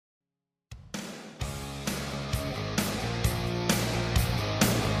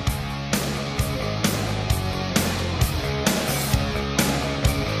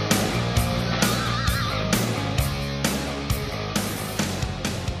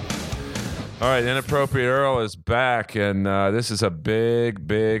All right, Inappropriate Earl is back, and this is a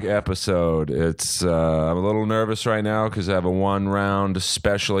big episode. I'm a little nervous right now because I have a one-round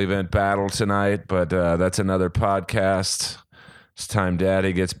special event battle tonight, but that's another podcast. It's time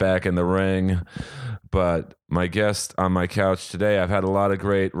Daddy gets back in the ring. But my guest on my couch today, I've had a lot of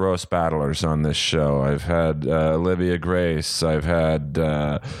great roast battlers on this show. I've had Olivia Grace. I've had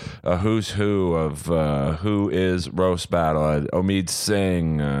a who's who of who is roast battle. Omid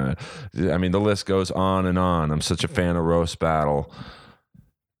Singh. I mean, the list goes on and on. I'm such a fan of roast battle.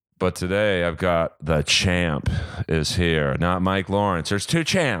 But today I've got the champ is here, not Mike Lawrence. There's two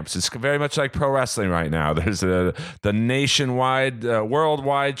champs. It's very much like pro wrestling right now. There's the nationwide,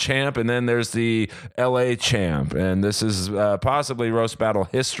 worldwide champ, and then there's the LA champ. And this is possibly roast battle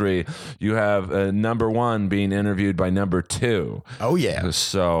history. You have number one being interviewed by number two. Oh, yeah.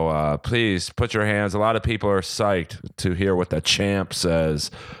 So please put your hands. A lot of people are psyched to hear what the champ says.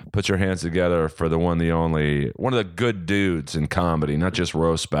 Put your hands together for the one, the only, one of the good dudes in comedy, not just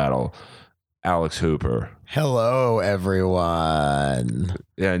roast battle, Alex Hooper. Hello, everyone.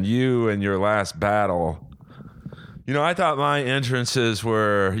 And you and your last battle, you know, I thought my entrances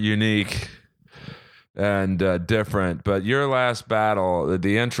were unique and different, but your last battle,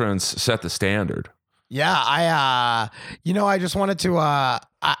 the entrance set the standard. Yeah, I just wanted to,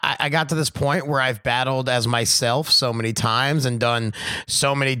 I got to this point where I've battled as myself so many times and done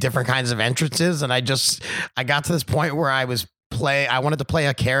so many different kinds of entrances. And I got to this point where I wanted to play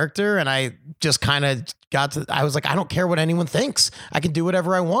a character, and I just kind of I was like, I don't care what anyone thinks. I can do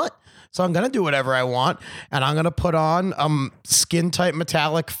whatever I want. So I'm going to do whatever I want, and I'm going to put on skin tight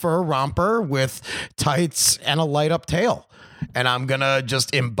metallic fur romper with tights and a light up tail. And I'm going to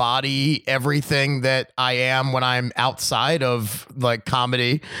just embody everything that I am when I'm outside of like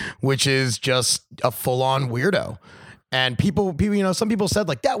comedy, which is just a full on weirdo. And people, you know, some people said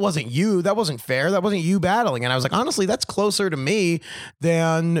like, that wasn't you. That wasn't fair. That wasn't you battling. And I was like, honestly, that's closer to me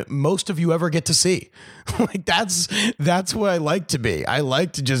than most of you ever get to see. Like that's what I like to be. I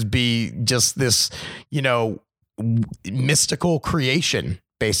like to just be just this, you know, mystical creation.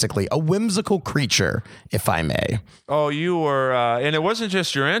 Basically, a whimsical creature, if I may. Oh, you were, and it wasn't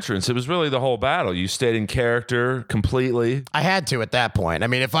just your entrance. It was really the whole battle. You stayed in character completely. I had to at that point. I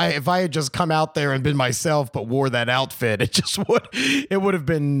mean, if I had just come out there and been myself, but wore that outfit, it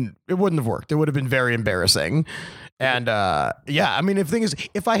wouldn't have worked. It would have been very embarrassing. And yeah, I mean,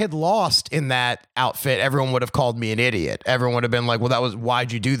 if I had lost in that outfit, everyone would have called me an idiot. Everyone would have been like, well,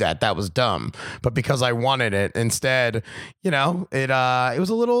 why'd you do that? That was dumb. But because I wanted it instead, you know, it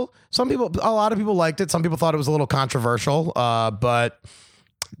was a lot of people liked it. Some people thought it was a little controversial, but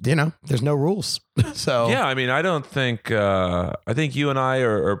you know, there's no rules. So yeah, I mean, I think you and I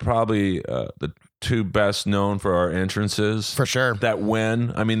are probably the two best known for our entrances. For sure. That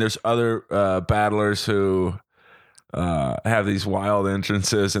win. I mean, there's other battlers who have these wild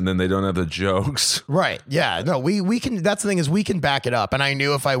entrances and then they don't have the jokes. Right. Yeah. No, we can, that's the thing is we can back it up. And I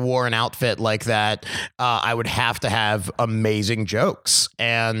knew if I wore an outfit like that, I would have to have amazing jokes.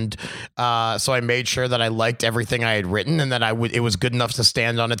 And so I made sure that I liked everything I had written and that it was good enough to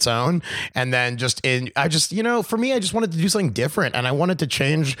stand on its own. And then you know, for me, I just wanted to do something different and I wanted to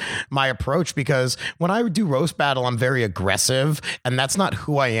change my approach because when I do roast battle, I'm very aggressive and that's not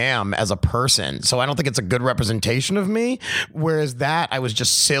who I am as a person. So I don't think it's a good representation of me, whereas that I was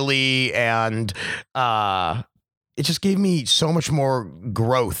just silly and it just gave me so much more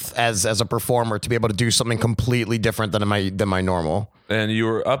growth as a performer to be able to do something completely different than my normal. And you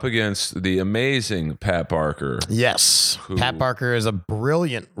were up against the amazing Pat Barker. Yes, Pat Barker is a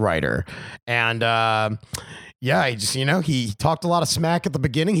brilliant writer, and yeah, he talked a lot of smack at the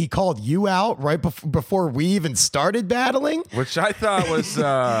beginning. He called you out right before we even started battling, which I thought was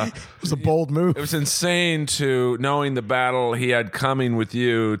it was a bold move. It was insane to knowing the battle he had coming with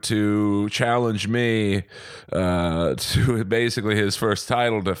you to challenge me to basically his first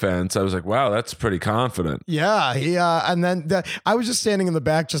title defense. I was like, wow, that's pretty confident. Yeah, and then I was just standing in the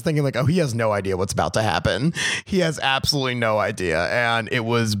back, just thinking like, oh, he has no idea what's about to happen. He has absolutely no idea, and it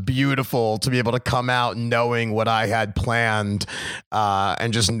was beautiful to be able to come out knowing what I had planned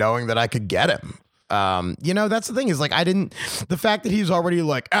and just knowing that I could get him. You know, that's the thing is like, the fact that he's already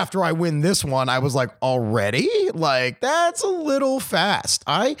like, after I win this one, I was like, already? Like, that's a little fast.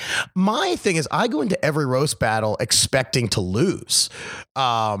 My thing is I go into every roast battle expecting to lose.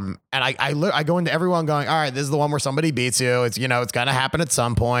 And I go into everyone going, all right, this is the one where somebody beats you. It's, you know, it's going to happen at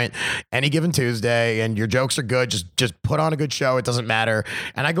some point, any given Tuesday, and your jokes are good. Just put on a good show. It doesn't matter.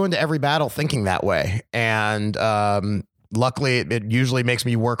 And I go into every battle thinking that way. And, luckily, it usually makes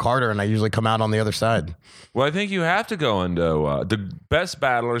me work harder, and I usually come out on the other side. Well, I think you have to go into the best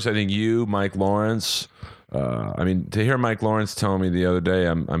battlers. I think you, Mike Lawrence. I mean, to hear Mike Lawrence tell me the other day,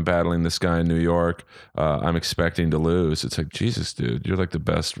 I'm battling this guy in New York. I'm expecting to lose. It's like, Jesus, dude, you're like the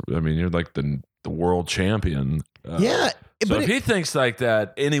best. I mean, you're like the world champion. Yeah. So if he thinks like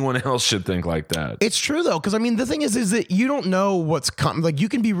that, anyone else should think like that. It's true though, because I mean, the thing is that you don't know what's coming. Like, you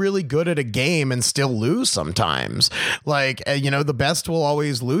can be really good at a game and still lose sometimes. Like, the best will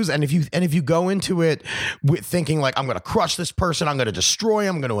always lose. And if you go into it with thinking like, I'm going to crush this person, I'm going to destroy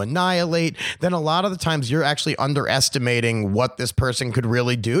him, I'm going to annihilate, then a lot of the times you're actually underestimating what this person could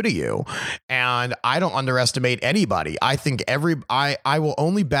really do to you. And I don't underestimate anybody. I think I will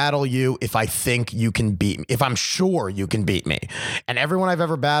only battle you if I think you can beat me, if I'm sure you can beat me. And everyone I've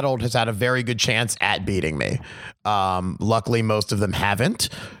ever battled has had a very good chance at beating me. Luckily, most of them haven't.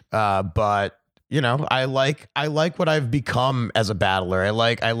 But I like what I've become as a battler. I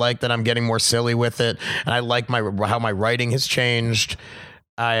like that I'm getting more silly with it, and I like how my writing has changed.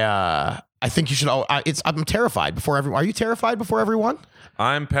 I think you should. I'm terrified before everyone. Are you terrified before everyone?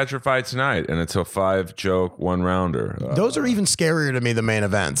 I'm petrified tonight, and it's a 5-joke 1-rounder. Those are even scarier to me than main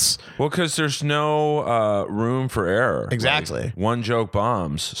events. Well, because there's no room for error. Exactly. Like, 1-joke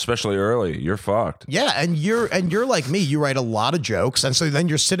bombs, especially early, you're fucked. Yeah, and you're like me. You write a lot of jokes, and so then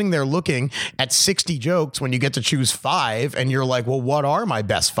you're sitting there looking at 60 jokes when you get to choose 5, and you're like, well, what are my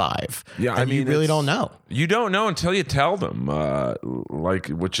best 5? Yeah, and you really don't know. You don't know until you tell them.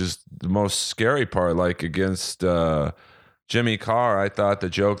 Which is the most scary part. Like against Jimmy Carr, I thought the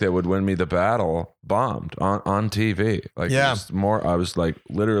joke that would win me the battle bombed on TV. Like, yeah, I was like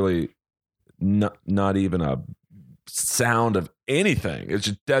literally not even a sound of anything. It's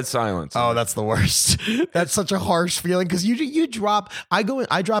just dead silence. Oh, that's the worst. That's such a harsh feeling, because you drop. I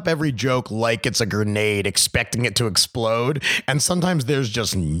drop every joke like it's a grenade, expecting it to explode, and sometimes there's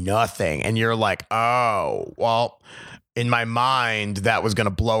just nothing, and you're like, oh, well. In my mind, that was going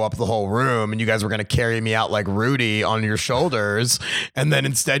to blow up the whole room, and you guys were going to carry me out like Rudy on your shoulders. And then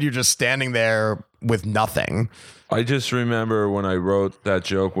instead, you're just standing there with nothing. I just remember when I wrote that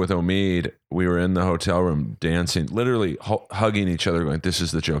joke with Omid, we were in the hotel room dancing, literally hugging each other, going, this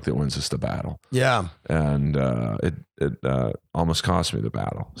is the joke that wins us the battle. Yeah. And it almost cost me the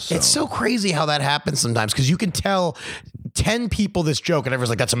battle. So. It's so crazy how that happens sometimes, because you can tell 10 people this joke and everyone's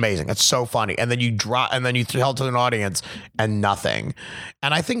like, that's amazing, that's so funny, and then you tell to an audience and nothing.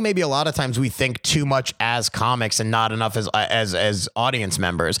 And I think maybe a lot of times we think too much as comics and not enough as audience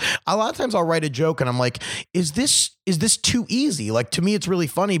members. A lot of times I'll write a joke and I'm like, is this too easy? Like, to me it's really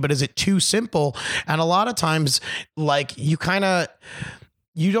funny, but is it too simple? And a lot of times, like, you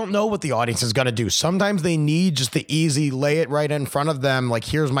don't know what the audience is going to do. Sometimes they need just the easy, lay it right in front of them, like,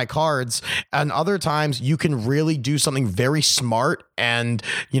 here's my cards. And other times you can really do something very smart and,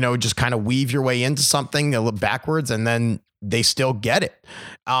 just kind of weave your way into something a little backwards, and then they still get it.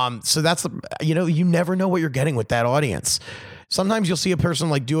 So that's, you never know what you're getting with that audience. Sometimes you'll see a person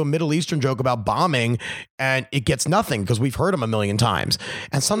like do a Middle Eastern joke about bombing and it gets nothing because we've heard them a million times.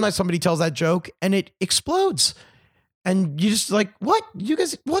 And sometimes somebody tells that joke and it explodes. And you just like, what? You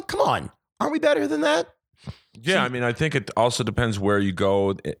guys, what? Come on. Aren't we better than that? Yeah, I mean, I think it also depends where you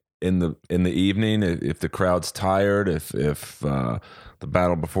go in the evening. If the crowd's tired, if the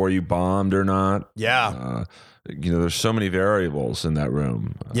battle before you bombed or not. Yeah. There's so many variables in that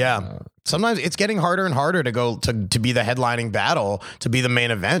room. Yeah. Sometimes it's getting harder and harder to go to be the headlining battle, to be the main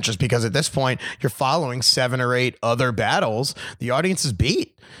event, just because at this point you're following 7 or 8 other battles. The audience is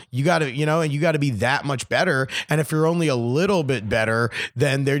beat. You got to, and you got to be that much better. And if you're only a little bit better,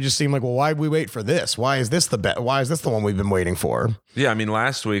 then they just seem like, well, why'd we wait for this? Why is this why is this the one we've been waiting for? Yeah. I mean,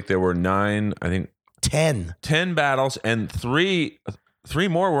 last week there were 9, I think 10 battles, and three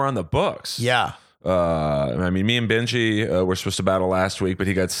more were on the books. Yeah. I mean, me and Benji were supposed to battle last week, but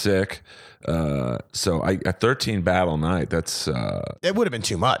he got sick. So a 13 battle night, that's... It would have been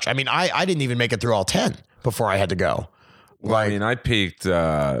too much. I mean, I didn't even make it through all 10 before I had to go. Well, I mean, I peaked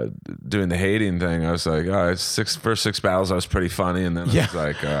doing the hating thing. I was like, first 6 battles, I was pretty funny. And then I was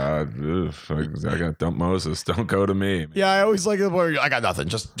like, I got dump Moses. Don't go to me. Yeah, I always like it where I got nothing.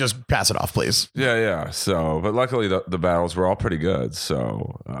 Just pass it off, please. Yeah. So, but luckily the battles were all pretty good.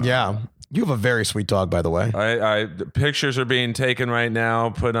 So, yeah. You have a very sweet dog, by the way. The pictures are being taken right now,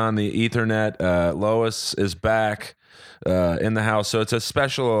 put on the Ethernet. Lois is back in the house. So it's a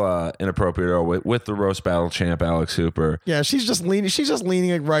special inappropriate hour with the roast battle champ, Alex Hooper. Yeah, she's just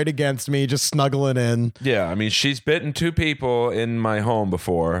leaning right against me, just snuggling in. Yeah, I mean, she's bitten 2 people in my home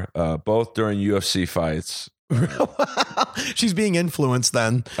before, both during UFC fights. She's being influenced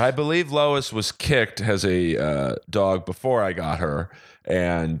then. I believe Lois was kicked as a dog before I got her.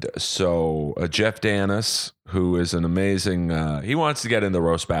 And so Jeff Danis, who is an amazing, he wants to get in the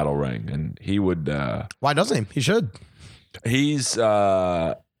roast battle ring, and he would. Why doesn't he? He should. He's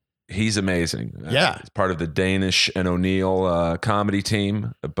amazing. Yeah. He's part of the Danish and O'Neill comedy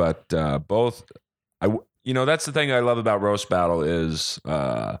team. But both, that's the thing I love about roast battle is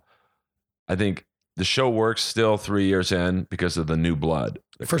I think the show works still 3 years in because of the new blood.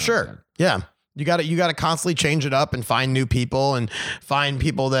 For sure. Yeah. You got to constantly change it up and find new people and find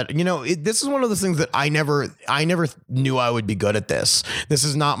people that, this is one of those things that I never knew I would be good at this. This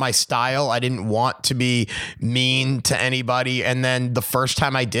is not my style. I didn't want to be mean to anybody. And then the first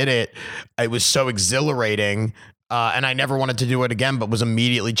time I did it, it was so exhilarating. And I never wanted to do it again, but was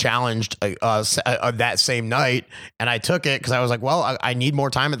immediately challenged that same night. And I took it because I was like, well, I need more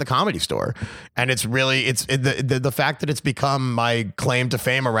time at the Comedy Store. And it's really, the fact that it's become my claim to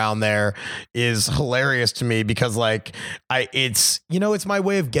fame around there is hilarious to me because it's my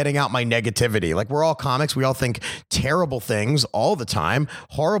way of getting out my negativity. Like, we're all comics. We all think terrible things all the time,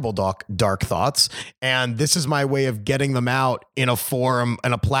 horrible dark thoughts. And this is my way of getting them out in a forum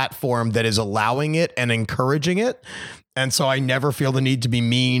and a platform that is allowing it and encouraging it. And so I never feel the need to be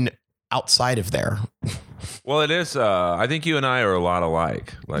mean outside of there. Well, it is. I think you and I are a lot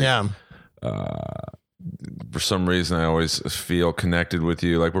alike. Yeah. For some reason, I always feel connected with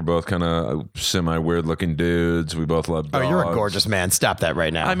you. Like, we're both kind of semi weird looking dudes. We both love dogs. Oh, you're a gorgeous man. Stop that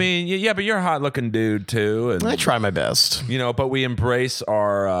right now. I mean, yeah, but you're a hot looking dude too. And I try my best. but we embrace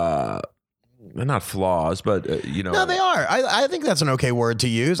our not flaws, but No, they are. I think that's an okay word to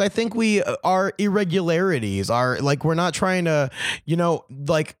use. I think our irregularities are we're not trying to,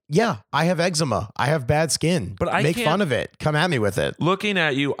 yeah, I have eczema. I have bad skin. But I make fun of it. Come at me with it. Looking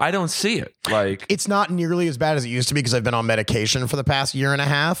at you, I don't see it. It's not nearly as bad as it used to be because I've been on medication for the past year and a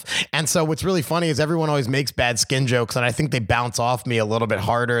half. And so what's really funny is everyone always makes bad skin jokes, and I think they bounce off me a little bit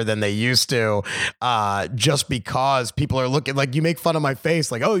harder than they used to, just because people are looking you make fun of my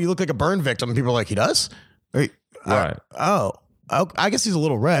face, like, oh, you look like a burn victim. And people are like, he does? Right. I guess he's a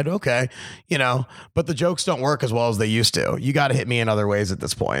little red. Okay. But the jokes don't work as well as they used to. You got to hit me in other ways at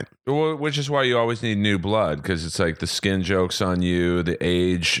this point. Well, which is why you always need new blood, because it's like the skin jokes on you, the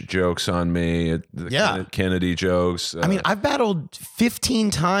age jokes on me, the Kennedy jokes. I mean, I've battled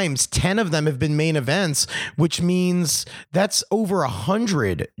 15 times. 10 of them have been main events, which means that's over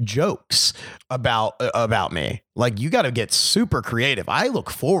 100 jokes about me. You got to get super creative. I look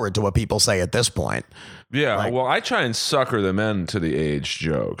forward to what people say at this point. Yeah, well, I try and sucker them into the age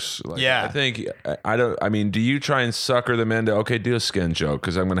jokes. I think do you try and sucker them into, okay, do a skin joke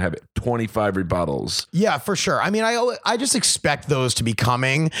because I'm going to have 25 rebuttals? Yeah, for sure. I mean, I just expect those to be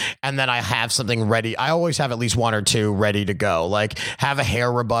coming, and then I have something ready. I always have at least one or two ready to go. Have a hair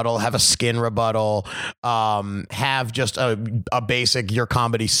rebuttal, have a skin rebuttal, have just a basic "your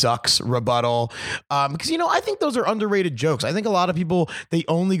comedy sucks" rebuttal. Because I think those are underrated jokes. I think a lot of people, they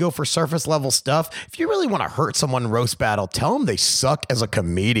only go for surface level stuff. If you really want to hurt someone roast battle, tell them they suck as a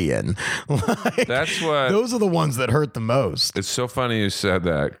comedian. That's what. Those are the ones that hurt the most. It's so funny you said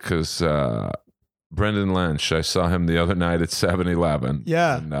that because Brendan Lynch, I saw him the other night at 7-Eleven.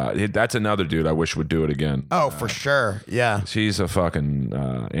 Yeah. And, that's another dude I wish would do it again. Oh, for sure. Yeah. He's a fucking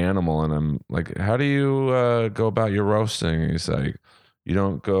animal. And I'm like, how do you go about your roasting? He's like, you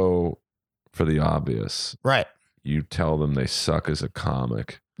don't go for the obvious. Right. You tell them they suck as a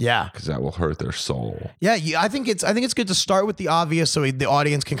comic. Yeah, because that will hurt their soul. Yeah, I think it's good to start with the obvious so the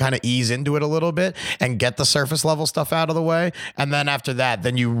audience can kind of ease into it a little bit and get the surface level stuff out of the way, and then after that,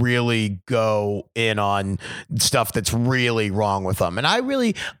 then you really go in on stuff that's really wrong with them. And I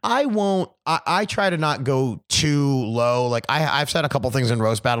try to not go too low. I've said a couple things in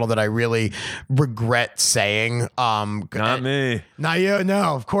roast battle that I really regret saying. Not me. Not you.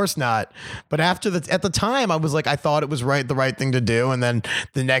 No, of course not. But at the time, I was like, I thought it was the right thing to do, and then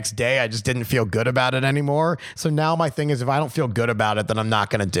the next day I just didn't feel good about it anymore. So now my thing is, if I don't feel good about it, then I'm not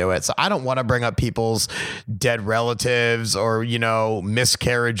going to do it. So I don't want to bring up people's dead relatives or,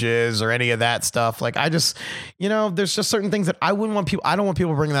 miscarriages or any of that stuff. I just, there's just certain things that I don't want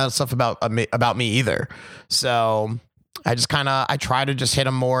people bringing that stuff about me either. So I just I try to just hit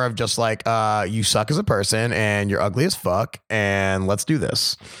them more of just you suck as a person and you're ugly as fuck and let's do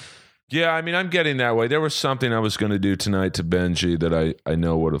this. Yeah, I mean, I'm getting that way. There was something I was going to do tonight to Benji that I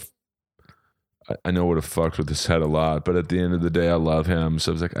know would have I know would have fucked with his head a lot, but at the end of the day, I love him.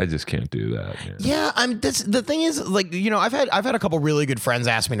 So I was like, I just can't do that. Man. Yeah, the thing is, like, you know, I've had a couple really good friends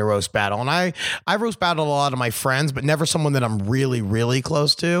ask me to roast battle, and I roast battled a lot of my friends, but never someone that I'm really, really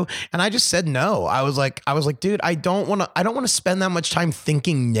close to. And I just said no. I was like, dude, I don't want to spend that much time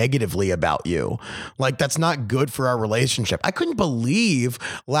thinking negatively about you. Like, that's not good for our relationship. I couldn't believe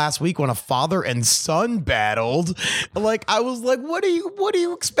last week when a father and son battled. Like, I was like, what do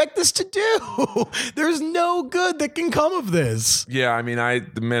you expect this to do? There's no good that can come of this. Yeah, I mean,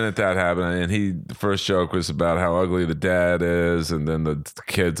 the minute that happened, and the first joke was about how ugly the dad is, and then the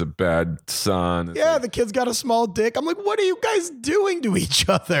kid's a bad son. Yeah, the kid's got a small dick. I'm like, what are you guys doing to each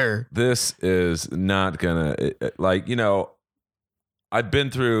other? This is not gonna, like, you know, I've been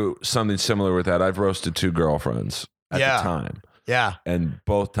through something similar with that. I've roasted 2 girlfriends at the time. Yeah. And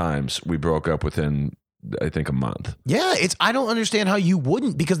both times we broke up within, I think, a month. Yeah, I don't understand how you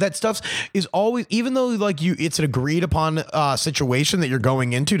wouldn't, because that stuff is always, even though like it's an agreed upon situation that you're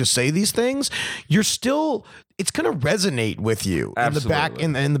going into to say these things, you're still, it's going to resonate with you. Absolutely.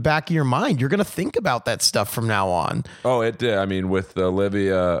 in the back of your mind. You're going to think about that stuff from now on. Oh, it did. I mean, with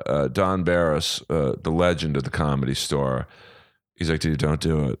Olivia, Don Barris, the legend of the Comedy Store, he's like, dude, don't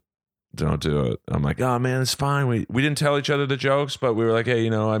do it. Don't do it. I'm like, oh man, it's fine. We didn't tell each other the jokes, but we were like, hey, you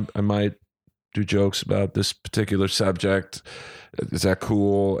know, I might do jokes about this particular subject. Is that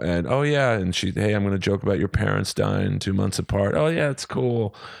cool? And oh yeah, and hey, I'm going to joke about your parents dying 2 months apart. Oh yeah, it's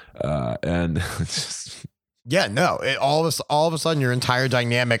cool. And just, yeah, no, all of a sudden your entire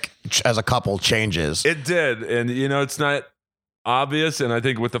dynamic as a couple changes. It did, and you know, it's not obvious. And I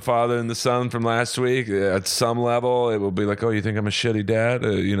think with the father and the son from last week, at some level, it will be like, oh, you think I'm a shitty dad?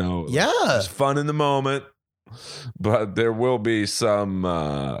 You know, yeah, it's fun in the moment. But there will be some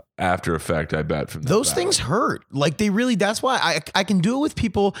after effect, I bet, from that those battle. things hurt. Like, they really, that's why I can do it with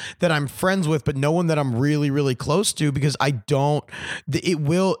people that I'm friends with, but no one that I'm really, really close to, because it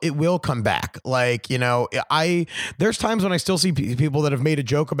will come back. Like, you know, there's times when I still see people that have made a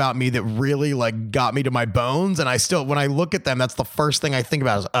joke about me that really like got me to my bones. And when I look at them, that's the first thing I think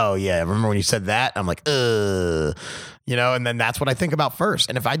about is, oh yeah, remember when you said that? I'm like, you know, and then that's what I think about first.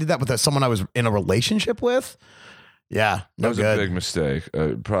 And if I did that with someone I was in a relationship with, yeah, no that was good. a big mistake.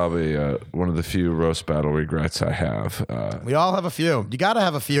 Probably one of the few roast battle regrets I have. We all have a few. You got to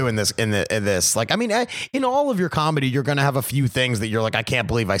have a few in this. Like, I mean, in all of your comedy, you're going to have a few things that you're like, I can't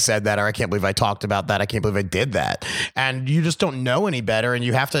believe I said that, or I can't believe I talked about that. I can't believe I did that. And you just don't know any better. And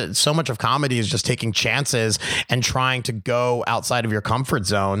you have to. So much of comedy is just taking chances and trying to go outside of your comfort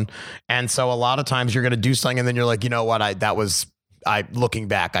zone. And so a lot of times you're going to do something, and then you're like, you know what, looking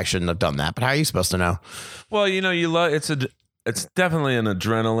back, I shouldn't have done that. But how are you supposed to know? Well, you know, it's definitely an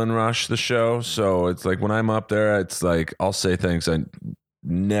adrenaline rush, the show. So it's like when I'm up there, it's like I'll say things I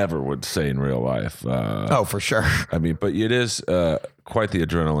never would say in real life. Oh, for sure. I mean, but it is quite the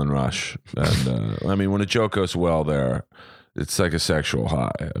adrenaline rush. And I mean, when a joke goes well there, it's like a sexual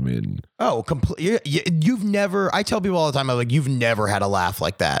high. I mean, oh, you've never, I tell people all the time, I'm like, you've never had a laugh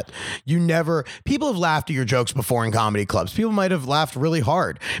like that. People have laughed at your jokes before in comedy clubs. People might have laughed really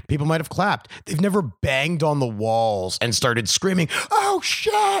hard. People might have clapped. They've never banged on the walls and started screaming, oh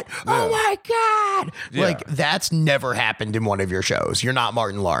shit, oh my God. Yeah. Like, that's never happened in one of your shows. You're not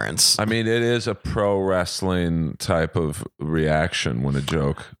Martin Lawrence. I mean, it is a pro wrestling type of reaction when a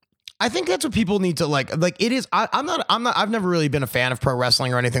joke. I think that's what people need to like it is. I've never really been a fan of pro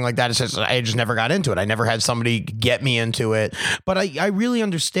wrestling or anything like that. It's just, I just never got into it. I never had somebody get me into it, but I really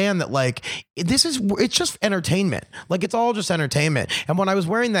understand that like, it's just entertainment. Like, it's all just entertainment. And when I was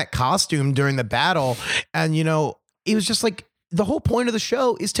wearing that costume during the battle, and you know, it was just like, the whole point of the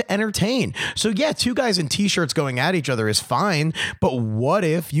show is to entertain. So yeah, 2 guys in t-shirts going at each other is fine, but what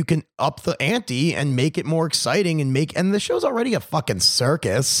if you can up the ante and make it more exciting and the show's already a fucking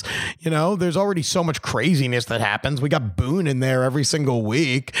circus. You know, there's already so much craziness that happens. We got Boone in there every single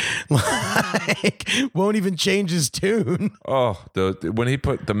week. Like, won't even change his tune. Oh, when he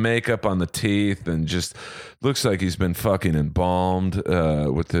put the makeup on the teeth and just looks like he's been fucking embalmed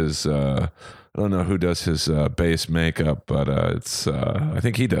with his I don't know who does his base makeup, but it's I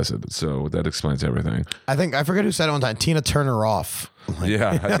think he does it. So that explains everything. I forget who said it one time. Tina Turner off.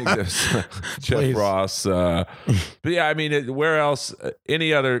 Yeah, I think that's Jeff Please. Ross. But yeah, I mean, where else?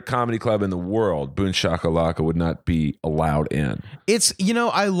 Any other comedy club in the world, Boone Shakalaka would not be allowed in. It's, you know,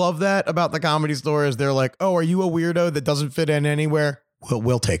 I love that about the Comedy Store is they're like, oh, are you a weirdo that doesn't fit in anywhere?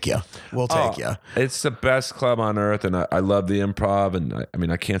 We'll take you. We'll take you. It's the best club on earth, and I love the Improv. And I mean,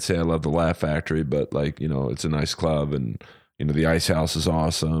 I can't say I love the Laugh Factory, but like, you know, it's a nice club, and you know, the Ice House is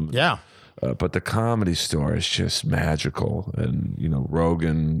awesome. Yeah. But the Comedy Store is just magical. And, you know,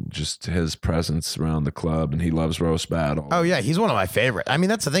 Rogan, just his presence around the club, and he loves Roast Battle. Oh yeah, he's one of my favorite. I mean,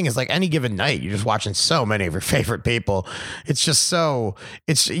 that's the thing is like any given night, you're just watching so many of your favorite people. It's just so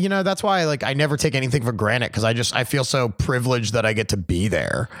it's you know that's why like I never take anything for granted because I feel so privileged that I get to be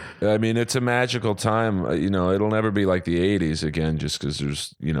there. I mean, it's a magical time. You know, it'll never be like the 80s again, just because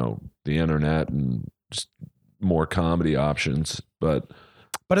there's, you know, the internet and just more comedy options. But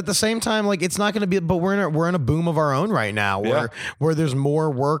at the same time, like it's not going to be. But we're in a boom of our own right now, where there's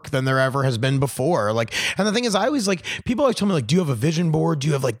more work than there ever has been before. Like, and the thing is, I always like people always tell me like, do you have a vision board? Do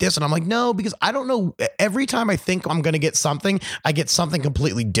you have like this? And I'm like, no, because I don't know. Every time I think I'm going to get something, I get something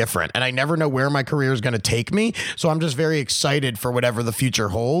completely different, and I never know where my career is going to take me. So I'm just very excited for whatever the future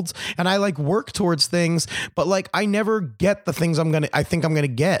holds, and I like work towards things, but like I never get the things I think I'm gonna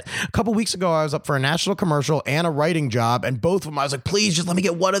get. A couple weeks ago, I was up for a national commercial and a writing job, and both of them I was like, please just let me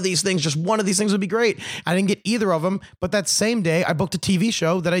get one of these things. Just one of these things would be great. I didn't get either of them, but that same day I booked a TV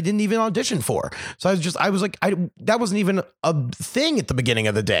show that I didn't even audition for. So I was like, that wasn't even a thing at the beginning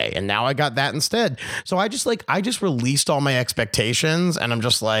of the day. And now I got that instead. So I just released all my expectations, and I'm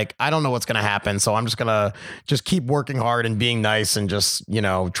just like, I don't know what's going to happen. So I'm just going to just keep working hard and being nice and just, you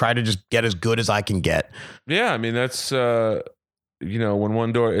know, try to just get as good as I can get. Yeah. I mean, that's, you know, when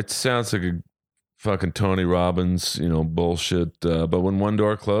one door, it sounds like a fucking Tony Robbins, you know, bullshit. But when one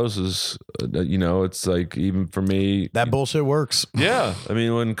door closes, you know, it's like, even for me, that bullshit works. Yeah. I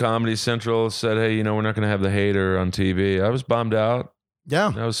mean, when Comedy Central said, hey, you know, we're not going to have the hater on TV, I was bummed out.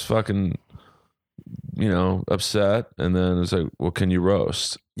 Yeah. I was fucking, you know, upset. And then it was like, well, can you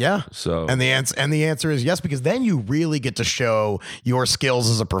roast? Yeah. So and the answer is yes, because then you really get to show your skills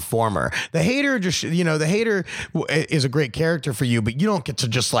as a performer. The hater just, you know, the hater is a great character for you, but you don't get to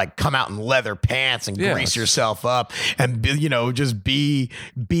just like come out in leather pants and grease yourself up and, you know, just be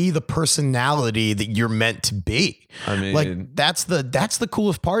the personality that you're meant to be. I mean, like that's the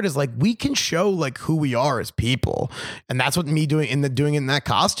coolest part is like we can show like who we are as people, and that's what me doing it in that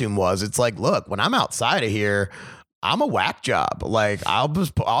costume was. It's like, look, when I'm outside of here, I'm a whack job. Like I'll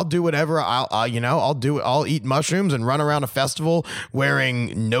do whatever. I'll eat mushrooms and run around a festival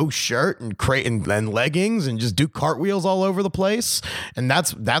wearing no shirt and and leggings and just do cartwheels all over the place. And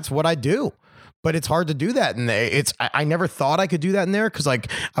that's what I do. But it's hard to do that. And I never thought I could do that in there. Cause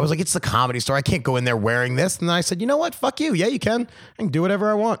like, I was like, it's the Comedy Store. I can't go in there wearing this. And then I said, you know what? Fuck you. Yeah, you can. I can do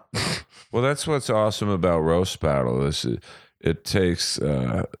whatever I want. Well, that's what's awesome about Roast Battle is it takes,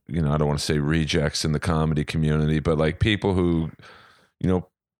 you know, I don't want to say rejects in the comedy community, but like people who, you know,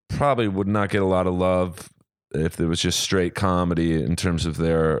 probably would not get a lot of love if there was just straight comedy in terms of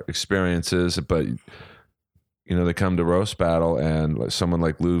their experiences. But, you know, they come to Roast Battle and like someone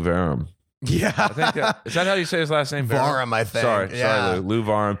like Lou Varum. Yeah. I think is that how you say his last name? Varum, I think. Sorry, Lou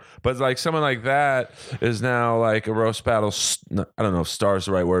Varum. But like someone like that is now like a Roast Battle. I don't know if star is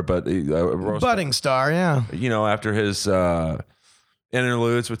the right word, but budding star. Yeah. You know, after his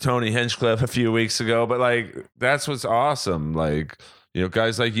interludes with Tony Hinchcliffe a few weeks ago. But like that's what's awesome. Like, you know,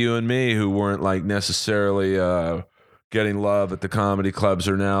 guys like you and me who weren't like necessarily getting love at the comedy clubs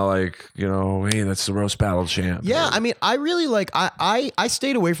are now like, you know, hey, that's the Roast Battle champ. Yeah, I mean, I really like, I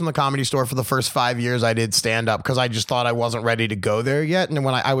stayed away from the Comedy Store for the first 5 years I did stand up because I just thought I wasn't ready to go there yet. And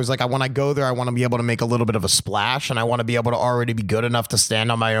when I was like, when I go there, I want to be able to make a little bit of a splash, and I want to be able to already be good enough to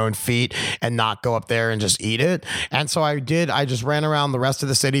stand on my own feet and not go up there and just eat it. And so I just ran around the rest of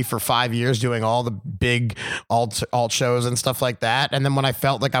the city for 5 years doing all the big alt shows and stuff like that. And then when I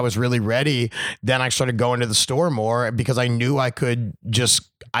felt like I was really ready, then I started going to the store more because I knew I could just,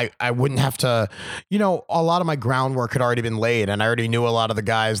 I wouldn't have to, you know, a lot of my groundwork had already been laid, and I already knew a lot of the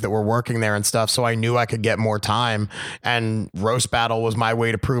guys that were working there and stuff. So I knew I could get more time, and Roast Battle was my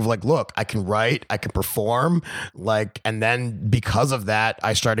way to prove like, look, I can write, I can perform, like, and then because of that,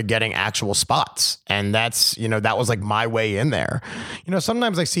 I started getting actual spots. And that's, you know, that was like my way in there. You know,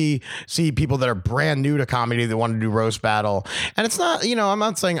 sometimes I see people that are brand new to comedy that want to do Roast Battle, and it's not, you know, I'm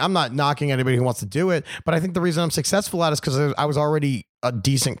not knocking anybody who wants to do it, but I think the reason I'm successful at it is because I was already a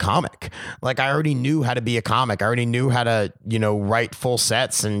decent comic. Like I already knew how to be a comic. I already knew how to, you know, write full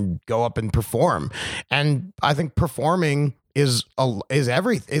sets and go up and perform. And I think performing is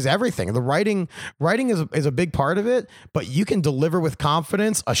everything. The writing is a big part of it, but you can deliver with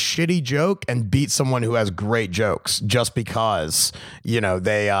confidence a shitty joke and beat someone who has great jokes just because, you know, you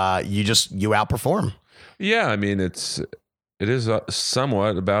outperform. Yeah, I mean it is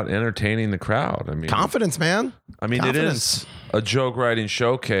somewhat about entertaining the crowd. I mean, confidence, man. I mean, confidence. It is a joke writing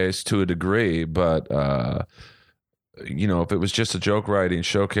showcase to a degree, but you know, if it was just a joke writing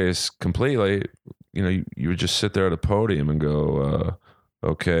showcase completely, you know, you would just sit there at a podium and go,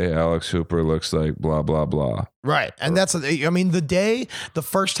 Okay, Alex Hooper looks like blah blah blah. Right. And that's, I mean, the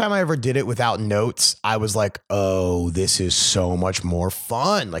first time I ever did it without notes, I was like, oh, this is so much more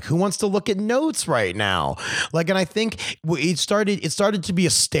fun. Like, who wants to look at notes right now? Like, and I think it started to be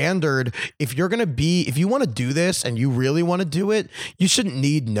a standard. If you want to do this and you really want to do it, you shouldn't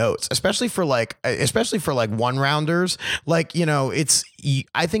need notes, especially for like one rounders. Like, you know,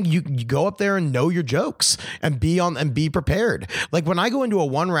 I think you go up there and know your jokes and be prepared. Like when I go into a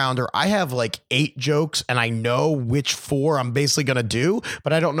one rounder, I have like 8 jokes and I know which 4 I'm basically going to do,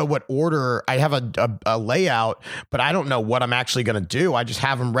 but I don't know what order. I have a layout, but I don't know what I'm actually going to do. I just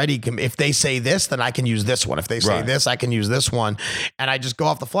have them ready. If they say this, then I can use this one. If they say this, I can use this one. And I just go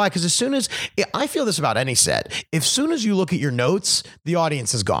off the fly. Cause as soon as I feel this about any set, as soon as you look at your notes, the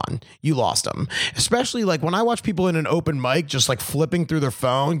audience is gone. You lost them. Especially like when I watch people in an open mic, just like flipping through their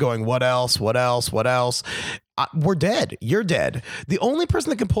phone going, what else? We're dead. You're dead. The only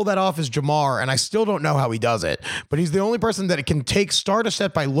person that can pull that off is Jamar, and I still don't know how he does it, but he's the only person that can start a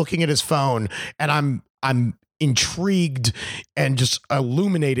set by looking at his phone, and I'm intrigued and just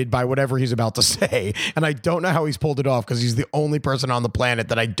illuminated by whatever he's about to say, and I don't know how he's pulled it off because he's the only person on the planet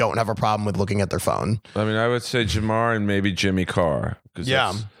that I don't have a problem with looking at their phone. I mean, I would say Jamar and maybe Jimmy Carr, because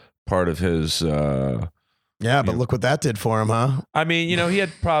that's part of his... Yeah, but look what that did for him, huh? I mean, you know, he had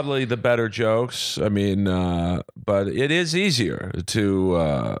probably the better jokes. I mean, but it is easier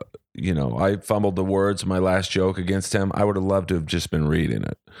to, you know, I fumbled the words of my last joke against him. I would have loved to have just been reading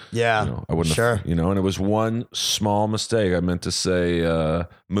it. Yeah, you know, I wouldn't have, you know, and it was one small mistake. I meant to say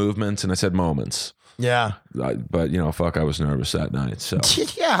movements and I said moments. Yeah. But, you know, fuck, I was nervous that night. So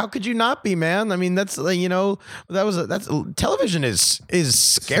yeah, how could you not be, man? I mean, that's, you know, that's television is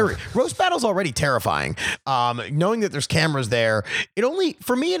scary. Roast battle's already terrifying. Knowing that there's cameras there,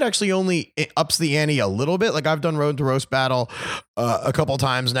 for me, it actually only ups the ante a little bit. Like I've done Road to Roast Battle a couple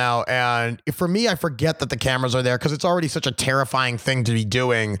times now. And for me, I forget that the cameras are there because it's already such a terrifying thing to be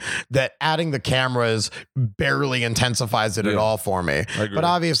doing that adding the cameras barely intensifies it at all for me. But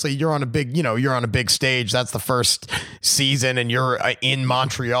obviously you're on a big stage. That's the first season and you're in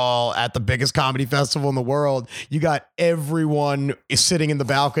Montreal at the biggest comedy festival in the world. You got everyone sitting in the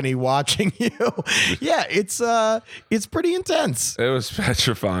balcony watching you. Yeah, it's pretty intense. It was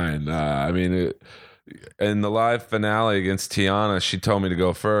petrifying. I mean, in the live finale against Tiana, she told me to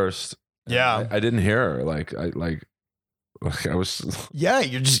go first. Yeah. I didn't hear her. I was.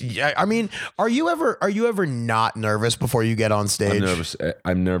 Yeah, I mean, are you ever not nervous before you get on stage?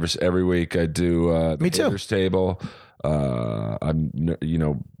 I'm nervous every week. I do the Me too. haters table. I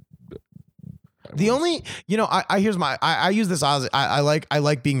use this. I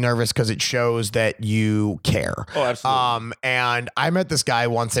like being nervous because it shows that you care. Oh, absolutely. And I met this guy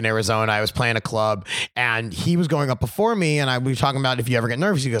once in Arizona. I was playing a club and he was going up before me and we were talking about if you ever get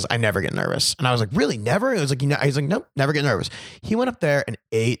nervous. He goes, I never get nervous. And I was like, really? Never? It was like, he's like, nope, never get nervous. He went up there and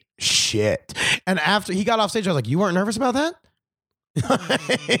ate shit. And after he got off stage, I was like, you weren't nervous about that?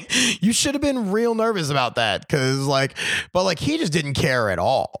 You should have been real nervous about that but he just didn't care at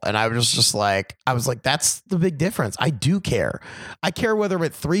all. And I was like, that's the big difference. I do care. I care whether I'm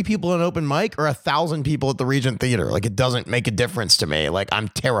at 3 people in an open mic or 1,000 people at the Regent Theater. Like, it doesn't make a difference to me. Like, I'm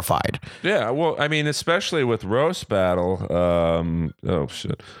terrified. Yeah. Well, I mean, especially with roast battle. Oh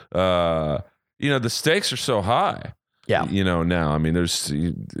shit. You know, the stakes are so high. Yeah. You know, now, I mean, there's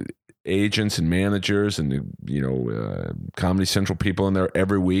agents and managers and Comedy Central people in there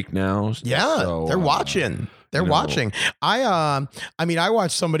every week now. Yeah, so, they're watching. They're watching. I mean, I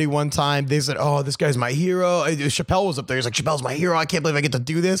watched somebody one time. They said, "Oh, this guy's my hero." Chappelle was up there. He's like, "Chappelle's my hero. I can't believe I get to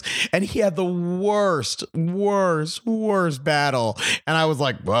do this." And he had the worst battle. And I was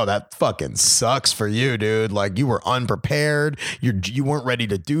like, "Whoa, that fucking sucks for you, dude. Like, you were unprepared. You weren't ready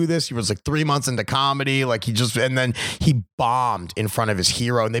to do this. He was like 3 months into comedy. Like, and then he bombed in front of his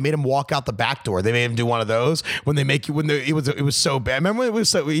hero. And they made him walk out the back door. They made him do one of those it was so bad. Remember when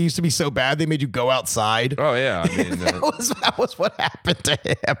it used to be so bad they made you go outside? Oh yeah, I mean that was what happened to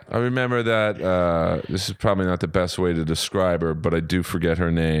him. I remember that. This is probably not the best way to describe her, but I do forget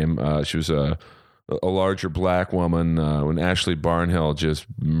her name. She was a larger black woman when Ashley Barnhill just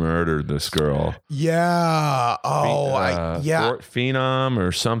murdered this girl. Yeah. Oh, Phenom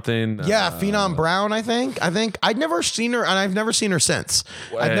or something. Yeah, Phenom Brown. I think I'd never seen her, and I've never seen her since.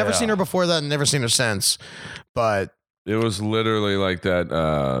 Well, I've never seen her before that, and never seen her since. But it was literally like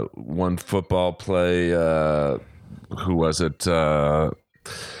that one football play. Who was it?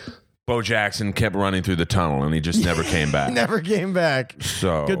 Bo Jackson kept running through the tunnel, and he just never came back. Never came back.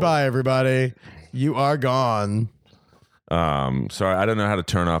 So goodbye, everybody. You are gone. Sorry, I don't know how to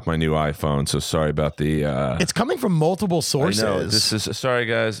turn off my new iPhone, so sorry about the. It's coming from multiple sources. I know, this is sorry,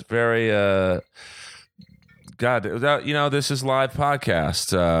 guys. Very. God, this is live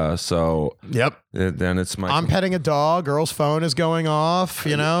podcast. So yep. Then it's my. I'm petting a dog. Girl's phone is going off.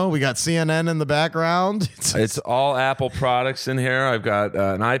 We got CNN in the background. It's all Apple products in here. I've got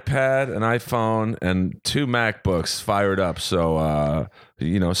an iPad, an iPhone, and 2 MacBooks fired up. So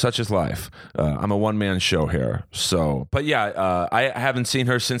such is life. I'm a one-man show here. So, but yeah, I haven't seen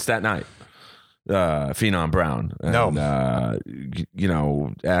her since that night. Phenom Brown. And,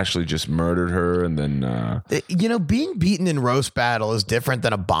 Ashley just murdered her, and then being beaten in roast battle is different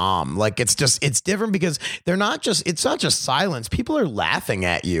than a bomb. Like it's different because it's not just silence. People are laughing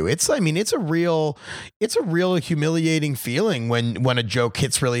at you. It's a real humiliating feeling when a joke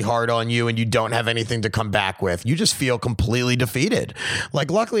hits really hard on you and you don't have anything to come back with. You just feel completely defeated.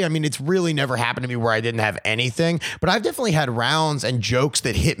 Like luckily, it's really never happened to me where I didn't have anything, but I've definitely had rounds and jokes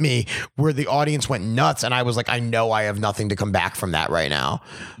that hit me where the audience went nuts and I was like, I know I have nothing to come back from that right now.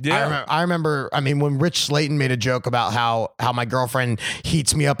 Yeah. I remember, when Rich Slayton made a joke about how my girlfriend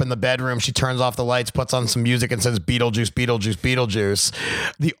heats me up in the bedroom, she turns off the lights, puts on some music and says, Beetlejuice, Beetlejuice, Beetlejuice.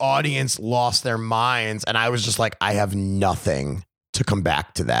 The audience lost their minds. And I was just like, I have nothing to come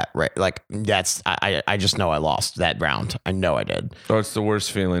back to that. Right. Like I just know I lost that round. I know I did. Oh, it's the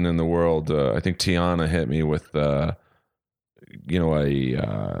worst feeling in the world. I think Tiana hit me with, I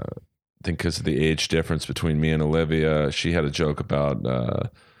think because of the age difference between me and Olivia, she had a joke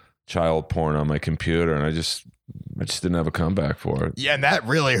about child porn on my computer, and I just didn't have a comeback for it. Yeah, and that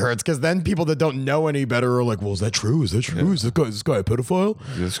really hurts because then people that don't know any better are like, well, is that true? Is that true? Yeah. Is this guy a pedophile?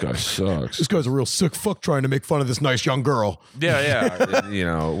 This guy sucks. This guy's a real sick fuck trying to make fun of this nice young girl. Yeah.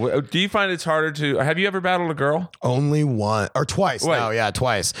 Do you find it's harder to... Have you ever battled a girl? Only one or twice. Wait. No, yeah,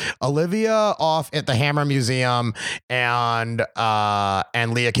 twice. Olivia off at the Hammer Museum and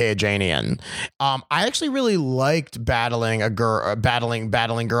Leah Kajanian. I actually really liked battling a girl, battling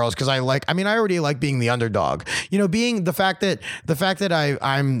girls because I already like being the underdog. Being the fact that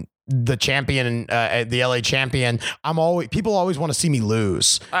I'm the champion, the LA champion. People always want to see me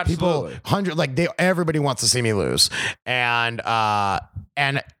lose. Absolutely. Everybody wants to see me lose. And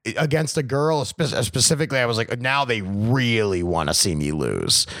against a girl specifically, I was like, now they really want to see me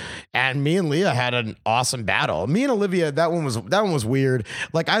lose. And me and Leah had an awesome battle. Me and Olivia, that one was weird.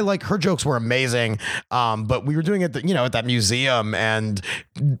 Like her jokes were amazing. But we were doing it, at that museum, and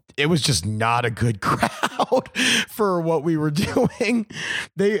it was just not a good crowd for what we were doing.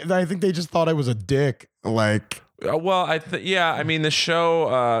 I think they just thought I was a dick. Like, well, the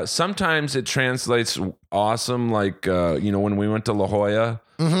show, sometimes it translates awesome. Like, when we went to La Jolla,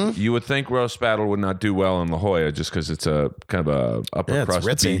 you would think Roast Battle would not do well in La Jolla just because it's a kind of a upper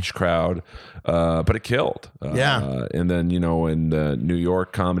crust beach crowd. But it killed. And then, in the New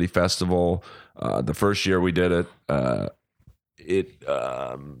York Comedy Festival, the first year we did it,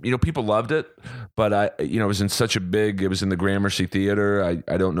 people loved it, but it was in it was in the Gramercy Theater.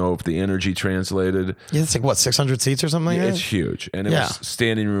 I don't know if the energy translated. Yeah, it's like what, 600 seats or something like that? It's huge. And it was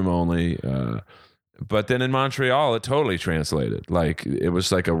standing room only. But then in Montreal, it totally translated. Like it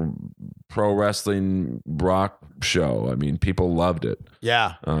was like a pro wrestling rock show. People loved it.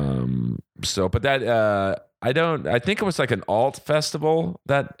 Yeah. But that, I think it was like an alt festival,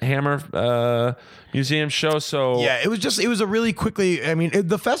 that Hammer Museum show. So yeah, it was a really quickly,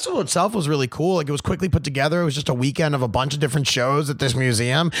 the festival itself was really cool. Like it was quickly put together. It was just a weekend of a bunch of different shows at this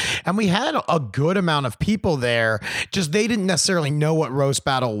museum. And we had a good amount of people there. Just they didn't necessarily know what Roast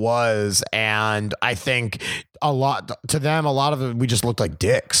Battle was. And I think a lot of it, we just looked like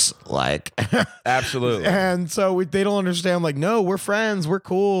dicks. Like absolutely. And so they don't understand, like, no, we're friends. We're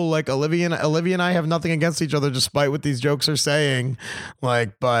cool. Like Olivia and I have nothing against each other despite what these jokes are saying.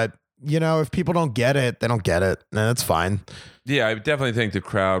 Like, but if people don't get it, they don't get it. And that's fine. Yeah, I definitely think the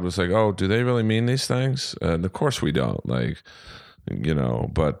crowd was like, oh, do they really mean these things? And of course we don't. Like,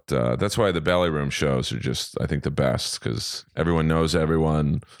 but that's why the Belly Room shows are just, I think, the best because everyone knows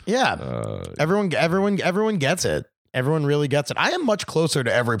everyone. Yeah. Everyone gets it. Everyone really gets it. I am much closer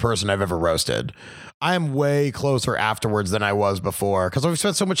to every person I've ever roasted. I am way closer afterwards than I was before because I've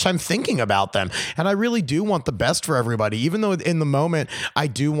spent so much time thinking about them. And I really do want the best for everybody. Even though in the moment I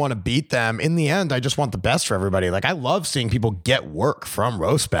do want to beat them, in the end, I just want the best for everybody. Like I love seeing people get work from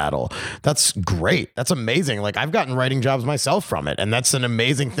Roast Battle. That's great. That's amazing. Like I've gotten writing jobs myself from it. And that's an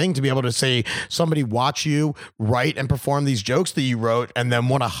amazing thing to be able to see somebody watch you write and perform these jokes that you wrote and then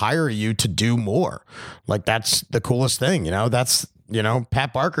want to hire you to do more. Like that's the coolest thing, That's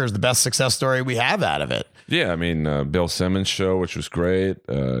Pat Barker is the best success story we have out of it. Yeah, I mean, Bill Simmons' show, which was great.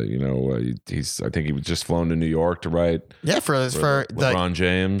 I think he was just flown to New York to write. Yeah, for LeBron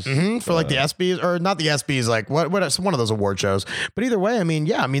James. For like the ESPYs, or not the ESPYs, like what one of those award shows. But either way, I mean,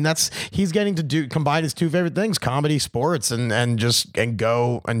 he's getting to combine his two favorite things: comedy, sports, and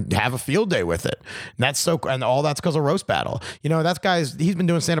go and have a field day with it. And all that's because of Roast Battle. He's been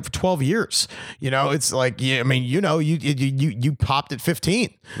doing stand up for 12 years. It's like, you popped at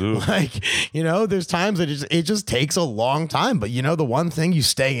 15. Ooh. Like, there's times that it just takes a long time, but the one thing, you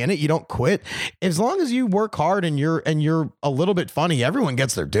stay in it, you don't quit. As long as you work hard and you're a little bit funny, everyone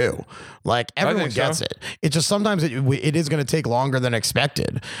gets their due. Like, everyone gets it. It's just sometimes it is going to take longer than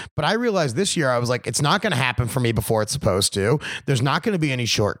expected. But I realized this year, I was like, it's not going to happen for me before it's supposed to. There's not going to be any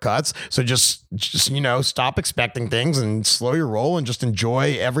shortcuts. So just stop expecting things and slow your roll and just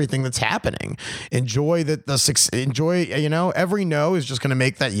enjoy everything that's happening. Enjoy every no is just going to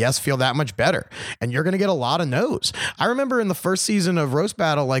make that yes feel that much better. And you're going to get a lot of no's. I remember in the first season of Roast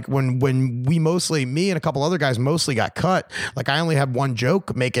Battle, like when me and a couple other guys mostly got cut, like I only had one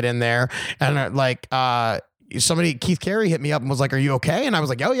joke make it in there. And Keith Carey hit me up and was like, "Are you okay?" And I was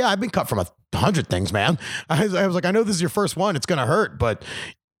like, "Oh yeah, I've been cut from 100 things, man." I was like, "I know this is your first one. It's going to hurt, but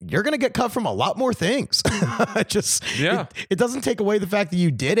you're going to get cut from a lot more things." It doesn't take away the fact that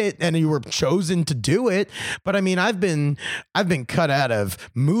you did it and you were chosen to do it. But I mean, I've been cut out of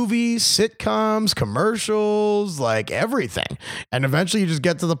movies, sitcoms, commercials, like everything. And eventually you just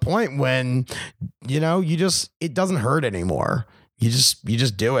get to the point when, it doesn't hurt anymore. You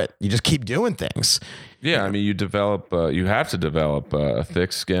just do it. You just keep doing things. Yeah. I mean, you have to develop a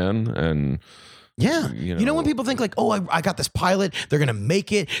thick skin and, yeah. When people think like, oh, I got this pilot, they're going to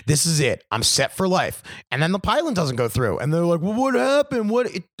make it. This is it. I'm set for life. And then the pilot doesn't go through. And they're like, well, what happened?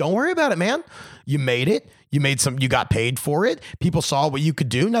 Don't worry about it, man. You made it. You got paid for it. People saw what you could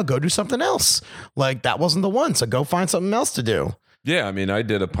do. Now go do something else. Like, that wasn't the one. So go find something else to do. Yeah. I mean, I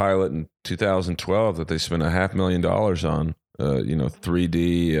did a pilot in 2012 that they spent $500,000 on,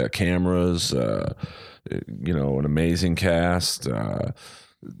 3D cameras, an amazing cast,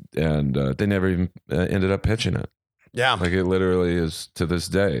 and they never even ended up pitching it. Yeah. Like, it literally is, to this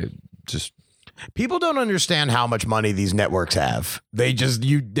day, just... People don't understand how much money these networks have. They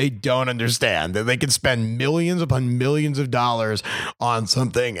don't understand that they can spend millions upon millions of dollars on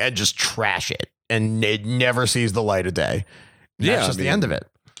something and just trash it, and it never sees the light of day. That's just the end of it.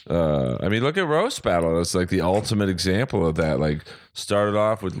 Look at Roast Battle. It's like the ultimate example of that. Like, started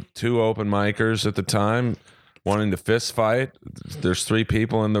off with 2 open micers at the time, wanting to fist fight. There's 3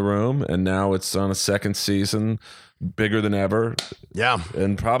 people in the room, and now it's on a second season, bigger than ever. Yeah.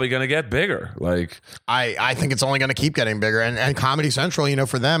 And probably going to get bigger. Like, I think it's only going to keep getting bigger. And Comedy Central,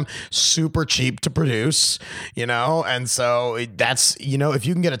 for them, super cheap to produce, and so that's, if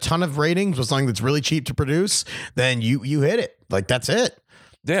you can get a ton of ratings with something that's really cheap to produce, then you hit it. Like, that's it.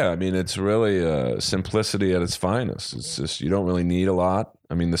 Yeah, I mean, it's really simplicity at its finest. It's just, you don't really need a lot.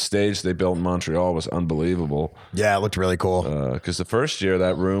 I mean, the stage they built in Montreal was unbelievable. Yeah, it looked really cool. Because the first year,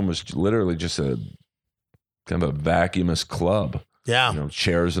 that room was literally just a kind of a vacuumous club. Yeah.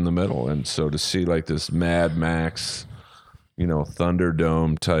 Chairs in the middle. And so to see like this Mad Max,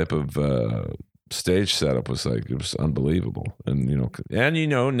 Thunderdome type of stage setup was like, it was unbelievable. And,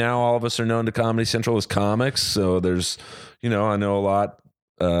 now all of us are known to Comedy Central as comics. So there's, I know a lot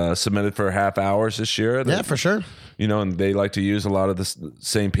submitted for half hours this year. Yeah, for sure. And they like to use a lot of the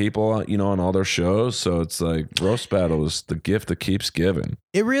same people, on all their shows. So it's like, Roast Battle is the gift that keeps giving.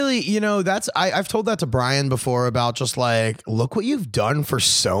 It really, I've told that to Brian before about just like, look what you've done for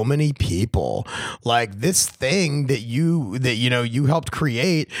so many people. Like, this thing that you helped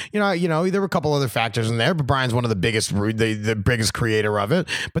create, there were a couple other factors in there, but Brian's one of the biggest creator of it.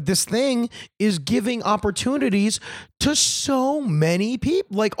 But this thing is giving opportunities to so many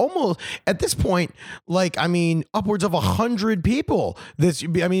people, like almost at this point, like, upwards of 100 people.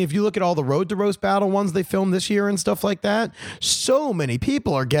 If you look at all the Road to Roast Battle ones they filmed this year and stuff like that, so many people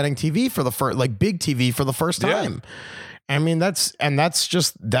are getting TV for the first, like big TV for the first time. Yeah. That's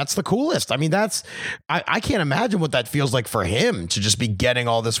the coolest. I can't imagine what that feels like for him to just be getting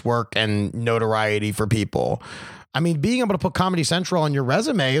all this work and notoriety for people. Being able to put Comedy Central on your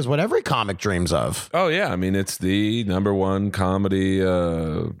resume is what every comic dreams of. Oh, yeah. It's the #1 comedy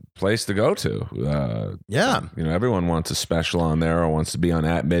place to go to. Yeah. Everyone wants a special on there, or wants to be on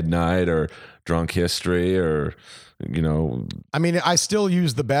At Midnight or Drunk History, or, I still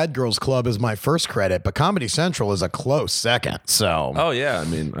use the Bad Girls Club as my first credit, but Comedy Central is a close second. So. Oh, yeah.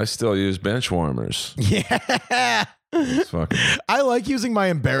 I still use Benchwarmers. Yeah. It's fucking. I like using my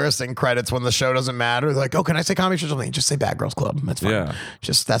embarrassing credits when the show doesn't matter. Like, oh, can I say Comedy Show something? Just say Bad Girls Club. That's fine. Yeah.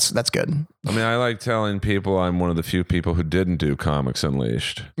 Just that's good. I mean, I like telling people I'm one of the few people who didn't do Comics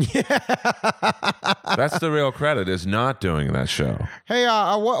Unleashed. Yeah. That's the real credit, is not doing that show. Hey,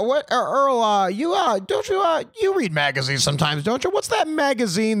 what, Earl? You don't you read magazines sometimes, don't you? What's that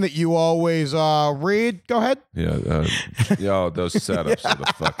magazine that you always read? Go ahead. Yeah, yo, those setups are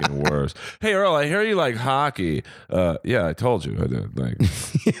the fucking worst. Hey, Earl, I hear you like hockey. Yeah, I told you I did. Like,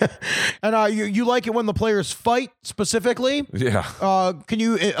 Yeah. And you like it when the players fight specifically? yeah, Can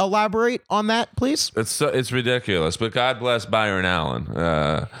you elaborate on that, please? it's ridiculous. But God bless Byron Allen.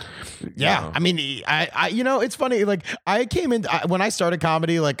 Yeah, know. I mean, it's funny. Like, I came in when I started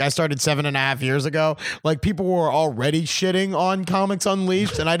comedy. Like, I started 7.5 years ago. Like, people were already shitting on Comics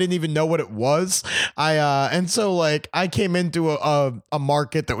Unleashed, and I didn't even know what it was. And so like I came into a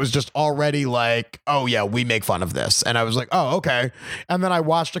market that was just already like, oh yeah, we make fun of this, and I was like, oh okay. And then I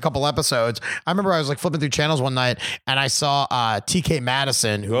watched a couple episodes. I remember I was like flipping through channels one night, and I saw TK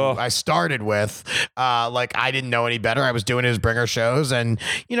Madison, who I started with. Like, I didn't know any better. I was doing his bringer shows, and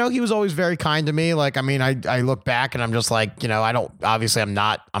he was always very kind to me. Like, I mean, I look back and I'm just like,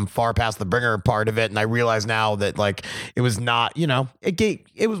 I'm far past the bringer part of it. And I realize now that like, it was not,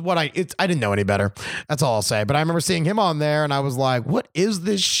 it was what I didn't know any better. That's all I'll say. But I remember seeing him on there and I was like, what is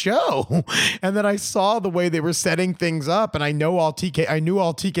this show? And then I saw the way they were setting things up, and I knew all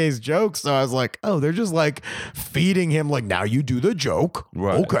TK's jokes. So I was like, oh, they're just like feeding him like, now you do the joke.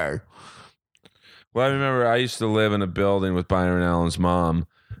 Right. Okay. Well, I remember I used to live in a building with Byron Allen's mom,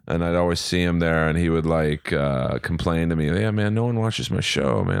 and I'd always see him there, and he would like complain to me, yeah, man, no one watches my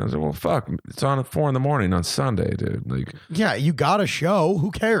show, man. I was like, well, fuck, it's on at 4 a.m. on Sunday, dude. Like, yeah, you got a show.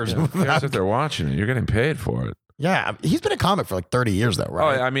 Who cares? who cares if they're watching it? You're getting paid for it. Yeah, he's been a comic for like 30 years, though,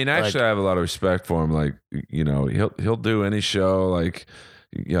 right? Oh, I mean, actually, I have a lot of respect for him. Like, he'll do any show. Like,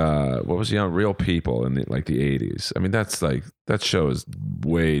 what was he on? Real People in the 80s. I mean, that's like, that show is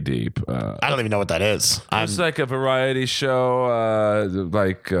way deep. I don't even know what that is. It's like a variety show.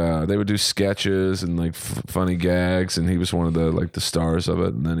 They would do sketches and like funny gags, and he was one of the stars of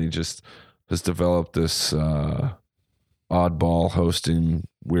it. And then he just has developed this oddball hosting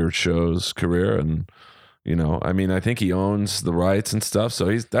weird shows career. And I mean, I think he owns the rights and stuff.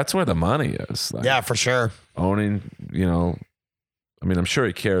 So that's where the money is. Like, yeah, for sure. Owning, I mean, I'm sure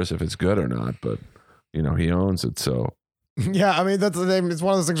he cares if it's good or not, but he owns it. So yeah, I mean, that's the thing. It's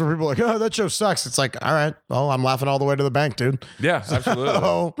one of those things where people are like, oh, that show sucks. It's like, all right, well, I'm laughing all the way to the bank, dude. Yeah, absolutely.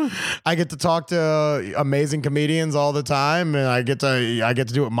 So I get to talk to amazing comedians all the time, and I get to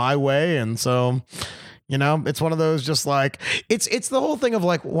do it my way, and so it's one of those just like it's the whole thing of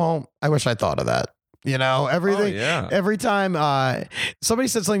like, well, I wish I thought of that. Everything. Oh, yeah. Every time somebody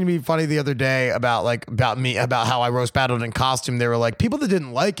said something to me funny the other day about how I roast battled in costume, they were like, people that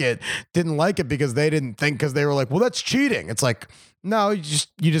didn't like it because they didn't think, because they were like, well, that's cheating. It's like, no, you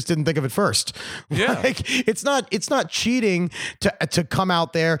just didn't think of it first. Yeah. Like, it's not cheating to come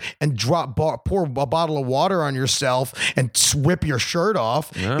out there and pour a bottle of water on yourself and whip your shirt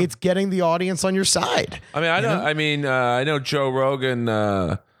off. Yeah. It's getting the audience on your side. I mean, I know Joe Rogan.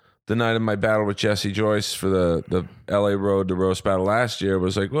 The night of my battle with Jesse Joyce for the LA Road to Roast Battle last year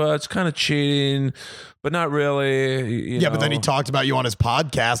was like, well, it's kind of cheating, but not really. But then he talked about you on his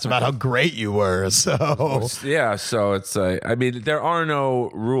podcast about how great you were. So yeah, so it's I mean, there are no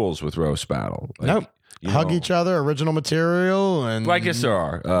rules with Roast Battle. Like, nope. Hug each other, original material, and well, I guess there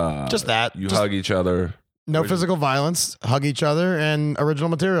are. Just that. You hug each other. No physical violence, hug each other, and original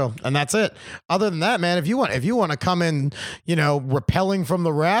material, and that's it. Other than that, man, if you want to come in, rappelling from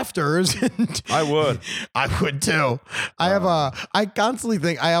the rafters, I would too. I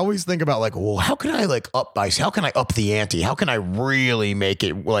always think about like, well, how can I up the ante? How can I really make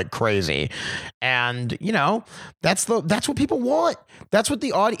it like crazy? And that's what people want. That's what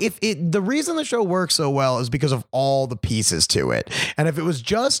the audience. The reason the show works so well is because of all the pieces to it. And if it was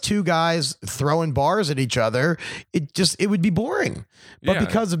just two guys throwing bars at each other, it would be boring. But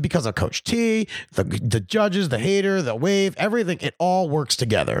because of Coach T, the judges, the hater, the wave, everything, it all works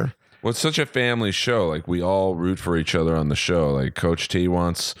together. Well, it's such a family show. Like, we all root for each other on the show. Like, Coach T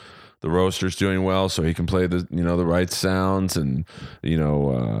wants the roasters doing well so he can play the right sounds, and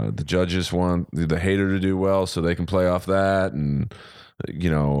the judges want the hater to do well so they can play off that, and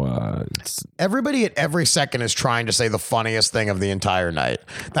It's, Everybody at every second is trying to say the funniest thing of the entire night.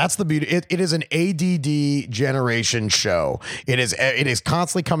 That's the beauty. It is an ADD generation show. It is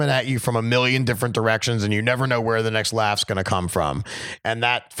constantly coming at you from a million different directions, and you never know where the next laugh's going to come from. And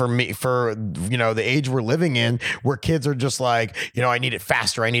that for me, the age we're living in, where kids are just like, I need it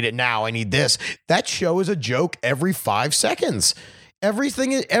faster, I need it now, I need this. That show is a joke every 5 seconds.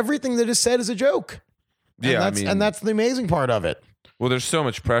 Everything that is said is a joke. And that's the amazing part of it. Well, there's so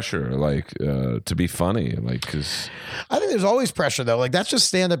much pressure, to be funny, because I think there's always pressure though. Like that's just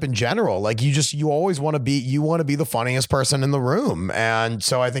stand up in general. Like you always want to be the funniest person in the room, and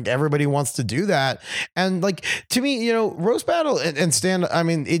so I think everybody wants to do that. And like to me, roast battle and stand. I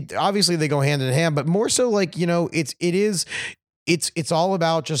mean, it obviously they go hand in hand, but more so like it's all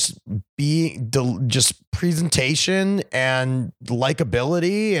about just just presentation and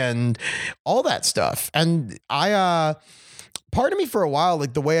likability and all that stuff. And part of me for a while,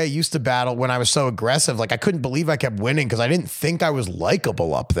 like the way I used to battle when I was so aggressive, like I couldn't believe I kept winning because I didn't think I was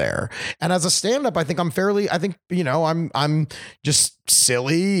likable up there. And as a stand-up, I think I'm just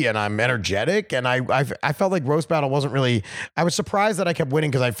silly and I'm energetic. And I felt like roast battle wasn't really, I was surprised that I kept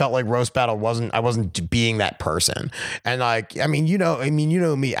winning because I felt like roast battle I wasn't being that person. And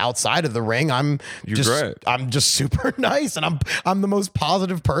me outside of the ring, I'm just super nice and I'm the most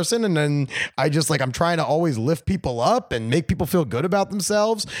positive person. And then I'm trying to always lift people up and make people feel good about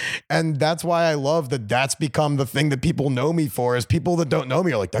themselves. And that's why I love that that's become the thing that people know me for, is people that don't know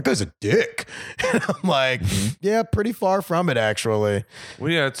me are like, that guy's a dick. And I'm like, yeah, pretty far from it actually.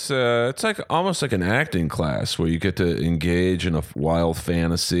 Well, yeah, it's like almost like an acting class where you get to engage in a wild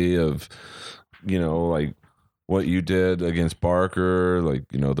fantasy of, like what you did against Barker, like,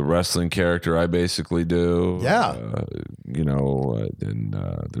 the wrestling character I basically do. Yeah. And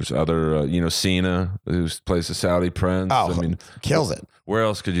there's other, Cena, who plays the Saudi Prince. Oh, kills it. Where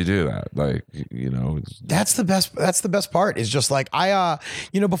else could you do that? Like, that's the best. That's the best part is just like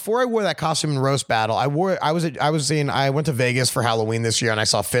before I wore that costume in roast battle, I went to Vegas for Halloween this year and I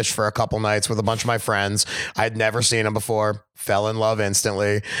saw Fish for a couple nights with a bunch of my friends. I had never seen him before. Fell in love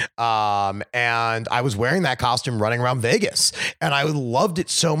instantly. And I was wearing that costume running around Vegas and I loved it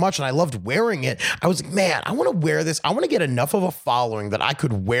so much. And I loved wearing it. I was like, man, I want to wear this. I want to get enough of a following that I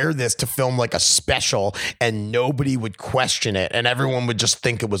could wear this to film like a special and nobody would question it. And everyone would just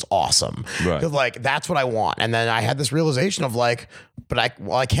think it was awesome. Right. Like, that's what I want. And then I had this realization of like, but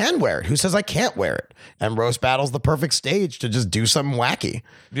I can wear it. Who says I can't wear it? And roast battle's the perfect stage to just do something wacky.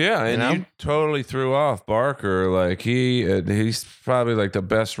 Yeah. And you totally threw off Barker. Like he's probably like the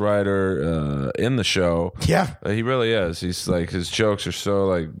best writer in the show. Yeah, he really is. He's like, his jokes are so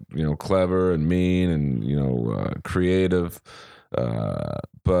like, clever and mean and, creative.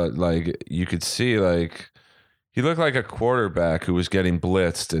 But like you could see like, he looked like a quarterback who was getting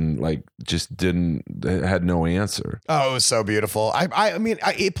blitzed and like just had no answer. Oh, it was so beautiful.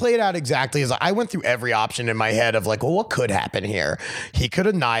 It played out exactly as I went through every option in my head of like, well, what could happen here? He could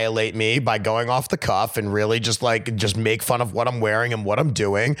annihilate me by going off the cuff and really just make fun of what I'm wearing and what I'm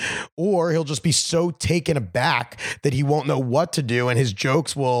doing. Or he'll just be so taken aback that he won't know what to do. And his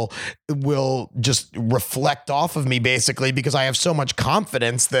jokes will just reflect off of me basically because I have so much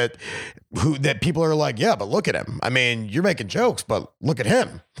confidence that people are like, yeah, but look at him. I mean, you're making jokes, but look at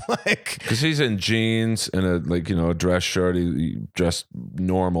him. Like, because he's in jeans and a dress shirt, he dressed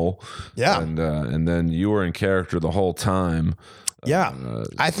normal. Yeah. And then you were in character the whole time. Yeah.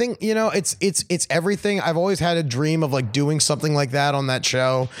 I think, it's everything. I've always had a dream of like doing something like that on that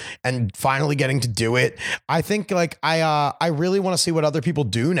show and finally getting to do it. I think like I really want to see what other people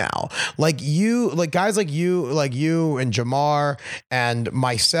do now. Like guys like you and Jamar and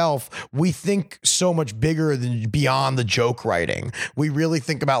myself, we think so much bigger than beyond the joke writing. We really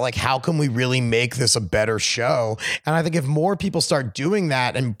think about like, how can we really make this a better show? And I think if more people start doing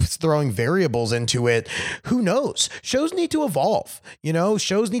that and throwing variables into it, who knows? Shows need to evolve.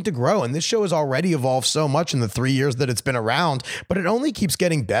 Shows need to grow, and this show has already evolved so much in the 3 years that it's been around, but it only keeps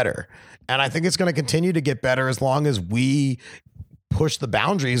getting better. And I think it's going to continue to get better as long as we push the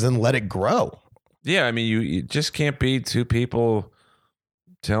boundaries and let it grow. Yeah, I mean, you just can't be two people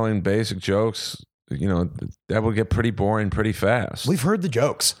telling basic jokes. That will get pretty boring pretty fast. We've heard the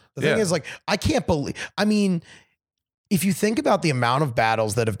jokes. The thing is, like, I can't believe, if you think about the amount of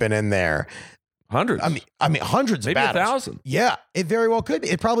battles that have been in there, hundreds. I mean, hundreds maybe of battles. 1,000. Yeah, it very well could be.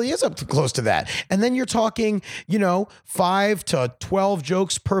 It probably is up to close to that. And then you're talking, 5 to 12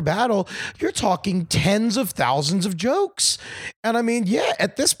 jokes per battle. You're talking tens of thousands of jokes. And I mean, yeah,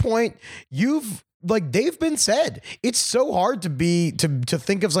 at this point, you've like they've been said. It's so hard to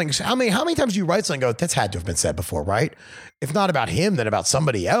think of something. How many times do you write something and go, that's had to have been said before, right? If not about him, then about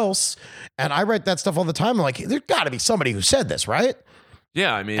somebody else. And I write that stuff all the time. I'm like, there's got to be somebody who said this, right?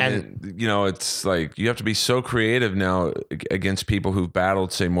 Yeah, I mean, it's like you have to be so creative now against people who've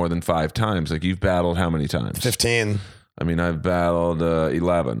battled, say, more than 5 times. Like, you've battled how many times? 15. I mean, I've battled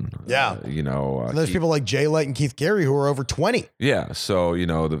 11. Yeah. And there's people like Jay Light and Keith Gary who are over 20. Yeah. So,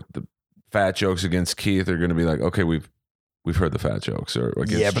 the fat jokes against Keith are going to be like, okay, we've heard the fat jokes. Or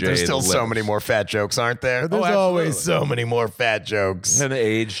against but Jay, there's still so many more fat jokes, aren't there? There's always so many more fat jokes. And the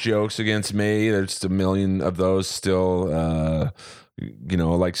age jokes against me, there's a million of those still.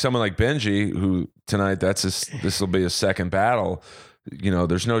 Like someone like Benji, who tonight this will be his second battle.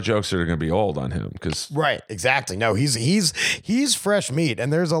 There's no jokes that are going to be old on him because right, exactly. No, he's fresh meat,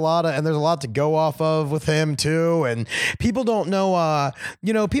 and there's a lot to go off of with him too. And people don't know,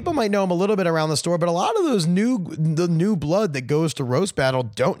 people might know him a little bit around the store, but a lot of the new blood that goes to Roast Battle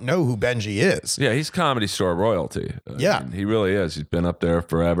don't know who Benji is. Yeah, he's Comedy Store royalty. Yeah, he really is. He's been up there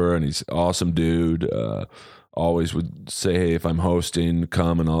forever, and he's an awesome dude. Always would say, hey, if I'm hosting,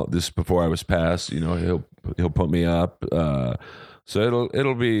 come, and all this before I was passed. He'll put me up. So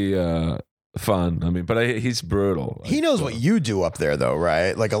it'll be fun. I mean, but he's brutal. He knows what you do up there, though,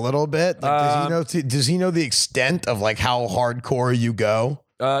 right? Like a little bit. Like, does he know the extent of like how hardcore you go?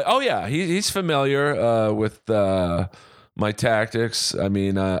 Oh yeah, he's familiar with my tactics. I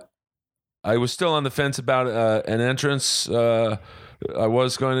mean, I was still on the fence about an entrance. I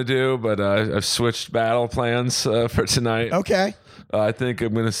was going to do, but I've switched battle plans for tonight. Okay. I think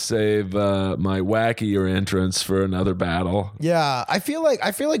I'm going to save my wackier entrance for another battle. Yeah, I feel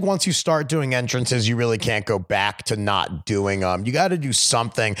like once you start doing entrances, you really can't go back to not doing them. You got to do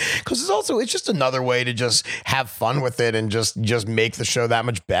something because it's just another way to just have fun with it and just make the show that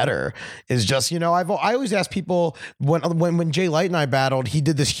much better. Is just I always ask people when Jay Light and I battled, he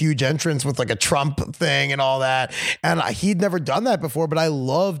did this huge entrance with like a Trump thing and all that, and he'd never done that before. But I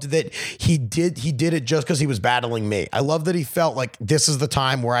loved that he did it just because he was battling me. I love that he felt like this is the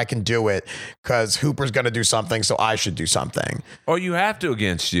time where I can do it because Hooper's going to do something, so I should do something. Or you have to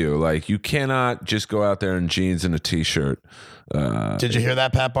against you. Like, you cannot just go out there in jeans and a T-shirt. Did you hear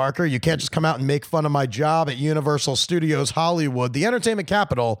that, Pat Barker? You can't just come out and make fun of my job at Universal Studios Hollywood, the entertainment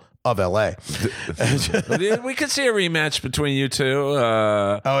capital of LA. We could see a rematch between you two.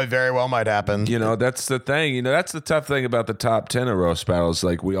 It very well might happen. That's the thing. That's the tough thing about the top 10 of roast battles.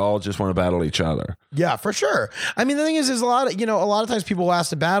 Like, we all just want to battle each other. Yeah, for sure. I mean, the thing is a lot of times people will ask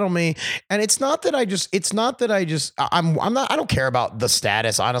to battle me, and it's not that I don't care about the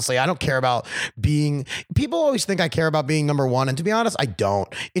status. Honestly, I don't care about being. People always think I care about being number one, and to be honest, I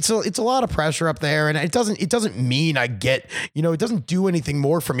don't. It's a lot of pressure up there, and it doesn't mean I get. It doesn't do anything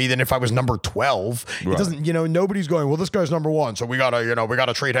more for me than if I was number 12. Right. It doesn't. Nobody's going, well, this guy's number one, so we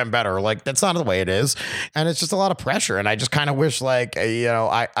gotta treat him better. Like, that's not the way it is, and it's just a lot of pressure. And I just kind of wish, like,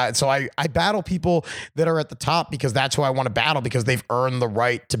 I battle people that are at the top because that's who I want to battle because they've earned the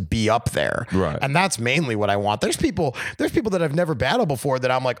right to be up there. Right. And that's mainly what I want. There's people that I've never battled before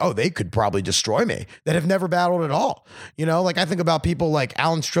that I'm like, oh, they could probably destroy me, that have never battled at all. Like, I think about people like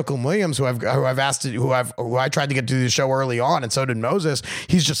Alan Strickland Williams, who I tried to get to the show early on, and so did Moses.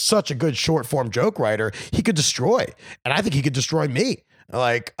 He's just such a good short form joke writer. He could destroy, and I think he could destroy me.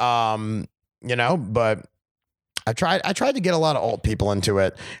 Like, but I tried to get a lot of alt people into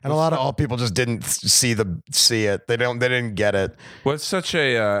it, and a lot of alt people just didn't see it. They didn't get it. Well, it's such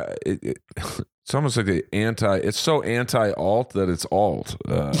a it's almost like it's so anti-alt that it's alt.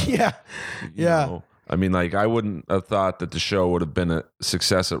 Yeah. I mean, like, I wouldn't have thought that the show would have been a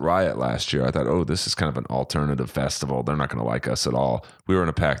success at Riot last year. I thought, oh, this is kind of an alternative festival. They're not going to like us at all. We were in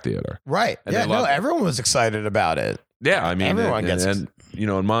a packed theater. Right. And everyone was excited about it. Yeah, I mean, everyone gets and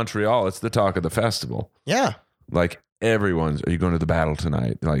in Montreal, it's the talk of the festival. Yeah. Like, everyone's, are you going to the battle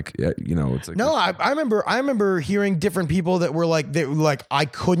tonight? Like, it's like, no, I remember hearing different people that were like, I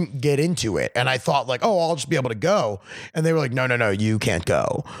couldn't get into it. And I thought, like, oh, I'll just be able to go. And they were like, no, you can't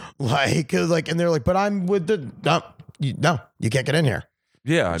go. Like, and they're like, but I'm with no, you can't get in here.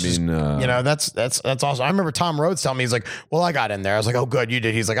 Yeah, I mean, that's awesome. I remember Tom Rhodes telling me, he's like, well, I got in there. I was like, oh, good, you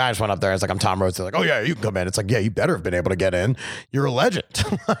did. He's like, I just went up there. I was like, I'm Tom Rhodes. They're like, oh yeah, you can come in. It's like, yeah, you better have been able to get in. You're a legend.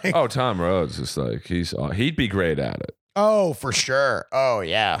 Tom Rhodes is like, he'd be great at it. Oh, for sure. Oh,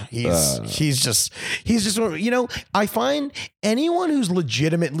 yeah. He's just I find anyone who's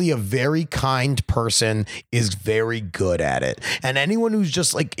legitimately a very kind person is very good at it. And anyone who's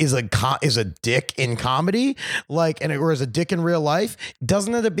just like is a dick in comedy, or is a dick in real life,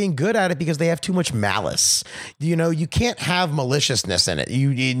 doesn't end up being good at it because they have too much malice. You can't have maliciousness in it.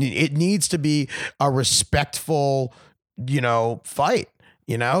 It needs to be a respectful, fight.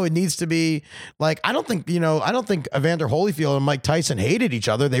 It needs to be like, I don't think Evander Holyfield and Mike Tyson hated each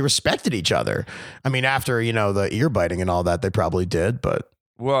other. They respected each other. I mean, after, the ear biting and all that, they probably did, but.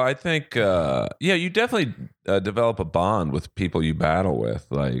 Well, I think, you definitely develop a bond with people you battle with.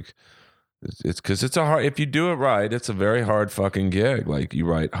 Like, it's because if you do it right, it's a very hard fucking gig. Like, you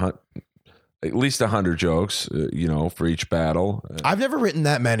write at least 100 jokes, for each battle. I've never written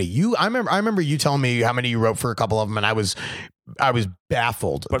that many. I remember you telling me how many you wrote for a couple of them, and I was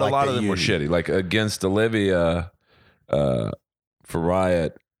baffled. But a lot of them were shitty. Like against Olivia, for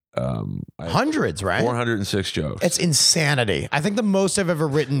Riot, hundreds, right? 406 jokes. It's insanity. I think the most I've ever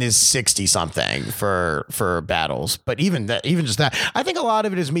written is 60 something for battles. But even just that, I think a lot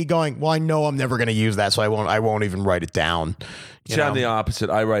of it is me going, well, I know I'm never going to use that, so I won't even write it down. I'm the opposite.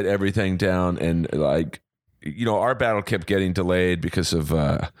 I write everything down, and our battle kept getting delayed because of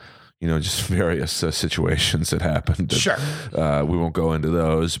just various situations that happened. Sure. We won't go into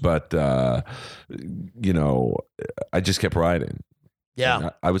those, but I just kept writing. Yeah.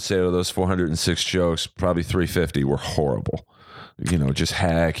 And I would say of those 406 jokes, probably 350 were horrible. Just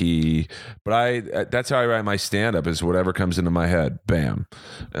hacky. But that's how I write my stand-up, is whatever comes into my head, bam.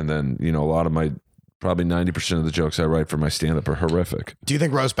 And then, a lot of probably 90% of the jokes I write for my stand-up are horrific. Do you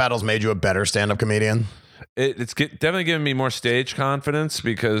think roast battles made you a better stand-up comedian? It's definitely given me more stage confidence,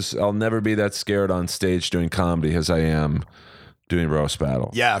 because I'll never be that scared on stage doing comedy as I am doing roast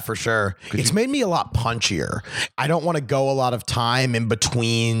battle. Yeah, for sure. It's made me a lot punchier. I don't want to go a lot of time in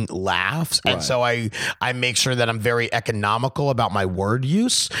between laughs. And Right. so I make sure that I'm very economical about my word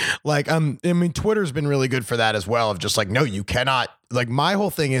use. Like, Twitter's been really good for that as well, of just like, no, you cannot, like, my whole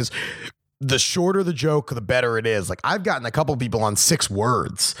thing is, the shorter the joke, the better it is. Like, I've gotten a couple people on 6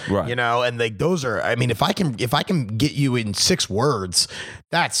 words, Right. and those are, if I can get you in 6 words,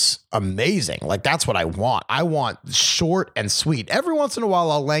 that's amazing. Like, that's what I want. I want short and sweet. Every once in a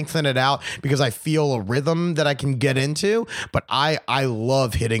while, I'll lengthen it out because I feel a rhythm that I can get into, but I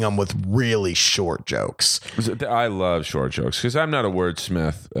love hitting them with really short jokes. I love short jokes because I'm not a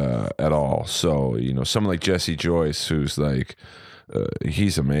wordsmith at all. So, someone like Jesse Joyce, who's like,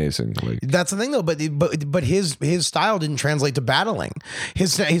 he's amazing. Like, that's the thing, though. But his style didn't translate to battling.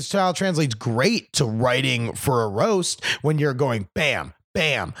 His style translates great to writing for a roast when you're going bam,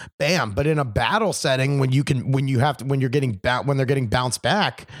 bam, bam. But in a battle setting, when they're getting bounced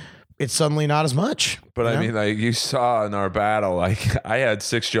back, it's suddenly not as much. But I mean, like you saw in our battle, like I had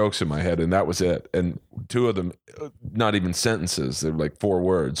 6 jokes in my head, and that was it. And 2 of them, not even sentences; they're like 4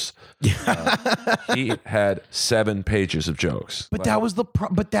 words. He had 7 pages of jokes. But that was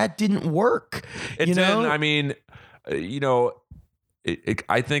but that didn't work. It didn't. I mean,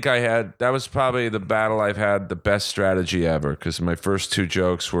 I think that was probably the battle I've had the best strategy ever, because my first 2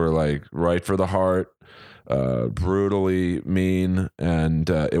 jokes were like right for the heart. Brutally mean, and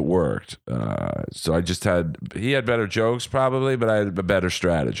it worked. So he had better jokes probably, but I had a better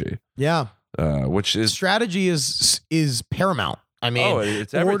strategy. Yeah. Which is strategy is paramount. I mean,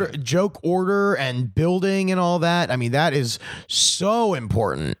 it's joke order and building and all that. I mean, that is so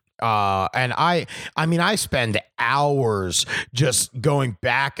important. And I spend hours just going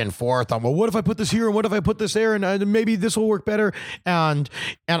back and forth on, well, what if I put this here and what if I put this there and maybe this will work better. And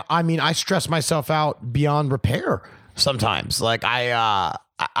I mean, I stress myself out beyond repair sometimes. Like I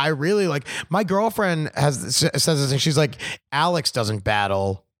really, like, my girlfriend says this, and she's like, Alex doesn't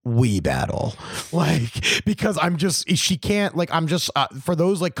battle. We battle, like, because she can't, like, I'm just for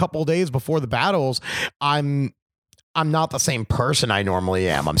those like couple days before the battles, I'm not the same person I normally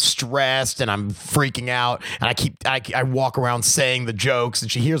am. I'm stressed and I'm freaking out, and I walk around saying the jokes,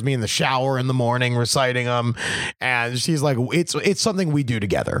 and she hears me in the shower in the morning reciting them, and she's like, it's something we do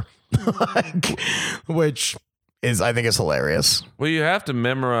together, which is, I think, is hilarious. Well, you have to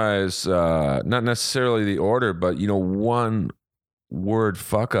memorize not necessarily the order, but one word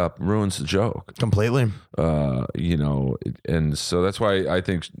fuck up ruins the joke completely. And so that's why I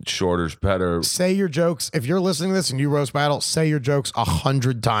think shorter's better. Say your jokes. If you're listening to this and you roast battle, say your jokes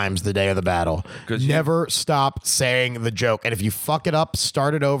 100 times the day of the battle. Never stop saying the joke. And if you fuck it up,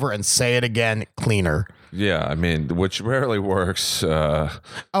 start it over and say it again cleaner. Yeah, I mean, which rarely works. I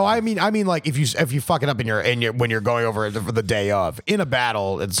mean, like if you fuck it up when you're going over it for the day of in a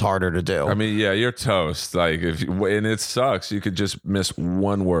battle, it's harder to do. I mean, yeah, you're toast. Like and it sucks. You could just miss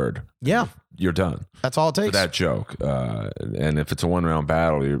one word. Yeah, you're done. That's all it takes. For that joke. And if it's a 1-round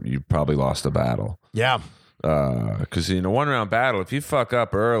battle, you probably lost the battle. Yeah. Because in a 1-round battle, if you fuck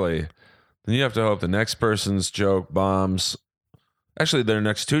up early, then you have to hope the next person's joke bombs. Actually, their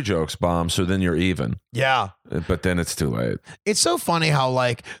next 2 jokes bomb, so then you're even. Yeah. But then it's too late. It's so funny how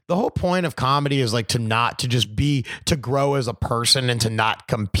like the whole point of comedy is like to grow as a person and to not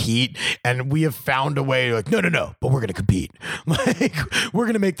compete. And we have found a way to like, no, but we're going to compete. Like we're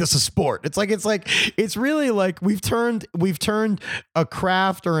going to make this a sport. It's really like we've turned a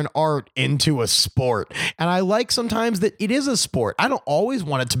craft or an art into a sport. And I like sometimes that it is a sport. I don't always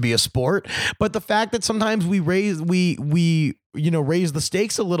want it to be a sport, but the fact that sometimes we raise the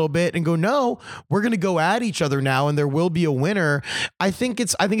stakes a little bit and go, no, we're going to go at each other now and there will be a winner. I think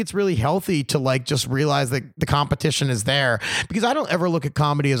it's really healthy to like just realize that the competition is there, because I don't ever look at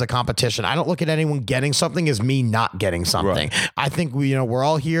comedy as a competition. I don't look at anyone getting something as me not getting something. Right. I think we're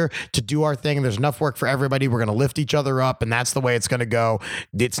all here to do our thing. There's enough work for everybody. We're going to lift each other up, and that's the way it's going to go.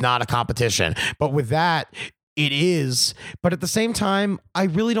 It's not a competition. But with that, it is, but at the same time, I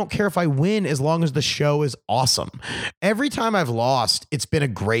really don't care if I win as long as the show is awesome. Every time I've lost, it's been a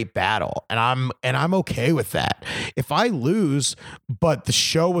great battle, and I'm okay with that. If I lose, but the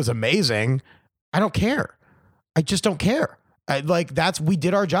show was amazing, I don't care. I just don't care. We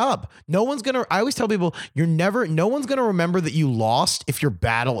did our job. I always tell people, no one's gonna remember that you lost if your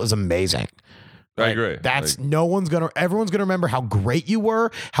battle is amazing. I agree. Everyone's gonna remember how great you were,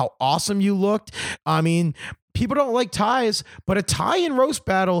 how awesome you looked. I mean, people don't like ties, but a tie in roast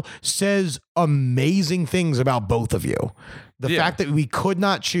battle says amazing things about both of you. The fact that we could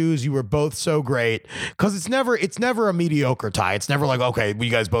not choose, you were both so great, because it's never a mediocre tie. It's never like, okay, you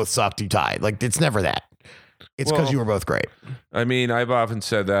guys both sucked, you tied. Like, it's never that. It's because you were both great. I mean, I've often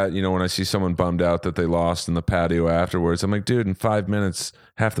said that, when I see someone bummed out that they lost in the patio afterwards, I'm like, dude, in 5 minutes,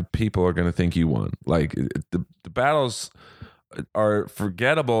 half the people are going to think you won. Like, the battles are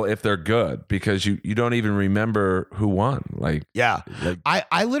forgettable if they're good, because you don't even remember who won. Like, yeah,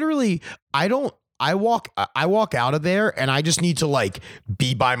 I walk out of there and I just need to like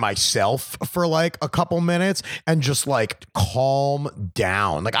be by myself for like a couple minutes and just like calm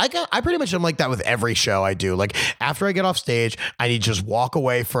down. Like I pretty much am like that with every show I do. Like after I get off stage, I need to just walk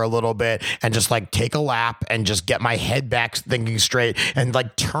away for a little bit and just like take a lap and just get my head back thinking straight and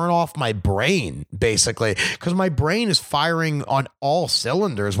like turn off my brain, basically, because my brain is firing on all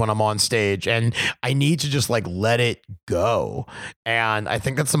cylinders when I'm on stage, and I need to just like let it go. And I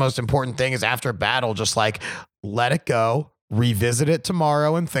think that's the most important thing, is after a battle, just like let it go, revisit it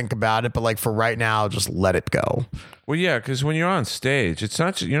tomorrow and think about it, but like for right now, just let it go. Well, yeah, because when you're on stage,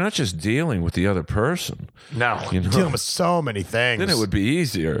 you're not just dealing with the other person. No, you're dealing with so many things. Then it would be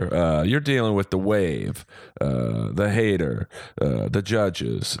easier. You're dealing with the wave, the hater, the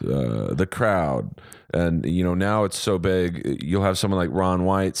judges, the crowd. And, now it's so big, you'll have someone like Ron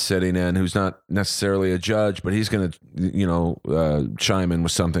White sitting in, who's not necessarily a judge, but he's going to, chime in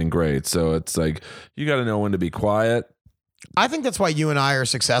with something great. So it's like, you got to know when to be quiet. I think that's why you and I are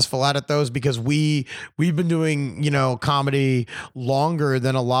successful at it, though, is because we've been doing, comedy longer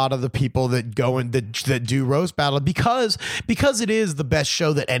than a lot of the people that go and that do roast battle, because it is the best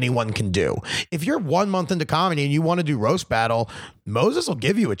show that anyone can do. If you're 1 month into comedy and you want to do roast battle, Moses will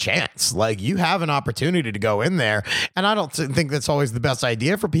give you a chance. Like, you have an opportunity to go in there. And I don't think that's always the best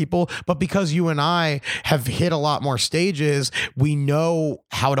idea for people, but because you and I have hit a lot more stages, we know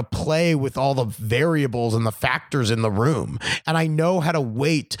how to play with all the variables and the factors in the room. And I know how to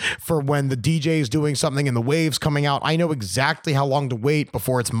wait for when the DJ is doing something and the wave's coming out. I know exactly how long to wait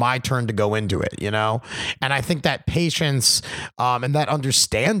before it's my turn to go into it, And I think that patience and that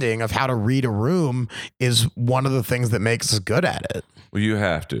understanding of how to read a room is one of the things that makes us good at it. Well, you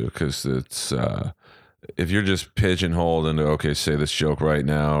have to, because it's if you're just pigeonholed into, okay, say this joke right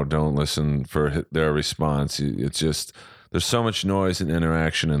now, don't listen for their response. It's just, there's so much noise and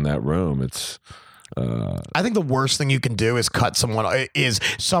interaction in that room. It's I think the worst thing you can do is cut someone.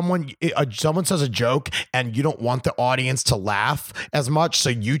 Someone says a joke and you don't want the audience to laugh as much, so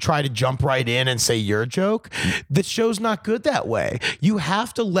you try to jump right in and say your joke. The show's not good that way. You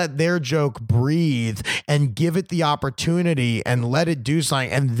have to let their joke breathe and give it the opportunity and let it do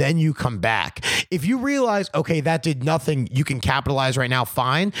something, and then you come back. If you realize, okay, that did nothing, you can capitalize right now,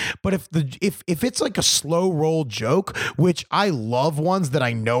 fine. But if it's like a slow roll joke, which I love ones that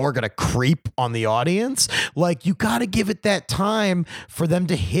I know are gonna creep on the audience, audience, like you got to give it that time for them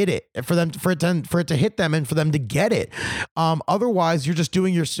to hit it, for it to hit them and for them to get it. Otherwise, you're just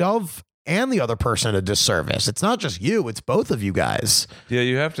doing yourself and the other person a disservice. It's not just you, it's both of you guys. Yeah,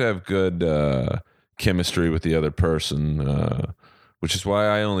 you have to have good chemistry with the other person, which is why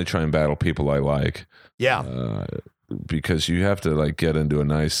I only try and battle people I like. Yeah. Because you have to like get into a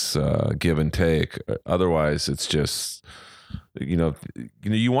nice give and take. Otherwise, it's just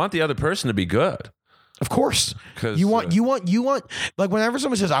you want the other person to be good. Of course. Because You want like whenever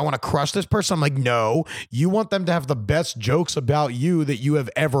someone says, I want to crush this person, I'm like, no, you want them to have the best jokes about you that you have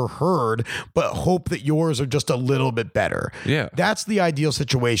ever heard, but hope that yours are just a little bit better. Yeah. That's the ideal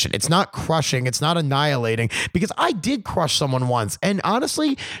situation. It's not crushing. It's not annihilating, because I did crush someone once. And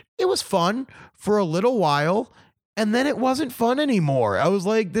honestly, it was fun for a little while. And then it wasn't fun anymore. I was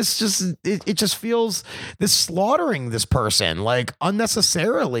like, it just feels this slaughtering this person like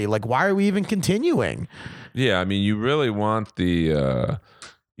unnecessarily. Like, why are we even continuing? Yeah, I mean, you really want the,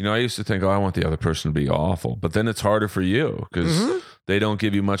 I used to think, I want the other person to be awful. But then it's harder for you because they don't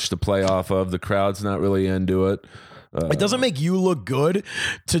give you much to play off of. The crowd's not really into it. It doesn't make you look good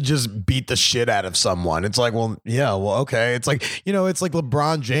to just beat the shit out of someone. It's like, well, yeah, well, okay. It's like, it's like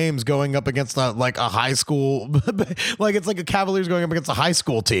LeBron James going up against a high school, like it's like a Cavaliers going up against a high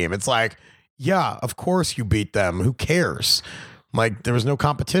school team. It's like, yeah, of course you beat them. Who cares? Like there was no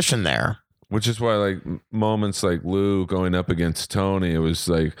competition there. Which is why like moments like Lou going up against Tony, it was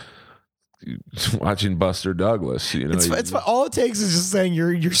like watching Buster Douglas, It's all it takes is just saying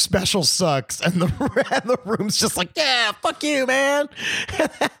your special sucks, and the room's just like, yeah, fuck you, man.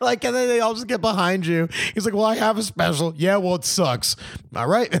 Like, and then they all just get behind you. He's like, well, I have a special. Yeah, well, it sucks. All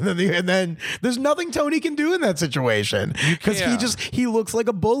right, and then there's nothing Tony can do in that situation because he looks like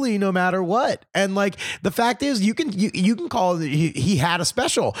a bully no matter what. And like the fact is, you can call it, he had a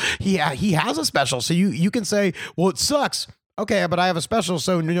special. He has a special, so you can say, well, it sucks. Okay, but I have a special,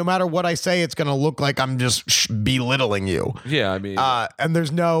 so no matter what I say, it's going to look like I'm just belittling you. Yeah, I mean... and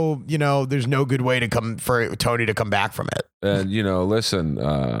there's no good way for Tony to come back from it. And, listen,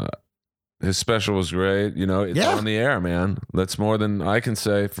 his special was great. It's on the air, man. That's more than I can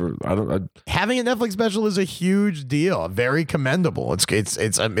say for... Having a Netflix special is a huge deal. Very commendable.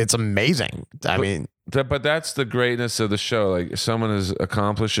 It's amazing. But that's the greatness of the show. Like someone as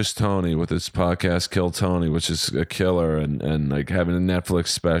accomplished as Tony with his podcast Kill Tony, which is a killer, and like having a Netflix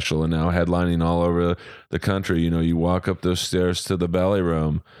special and now headlining all over the country. You walk up those stairs to the belly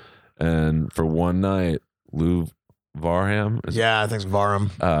room, and for one night, Lou Varham. I think it's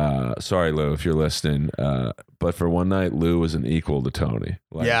Varham. Sorry, Lou, if you're listening. But for one night, Lou was an equal to Tony.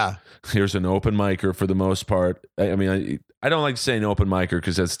 Here's an open micer for the most part. I don't like saying open micer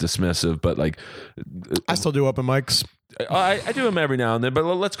because that's dismissive, but like I still do open mics. I do them every now and then, but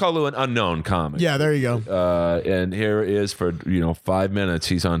let's call Lou an unknown comic. Yeah, there you go. And here is for 5 minutes,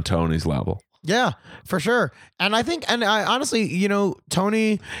 he's on Tony's level. Yeah, for sure. And I honestly,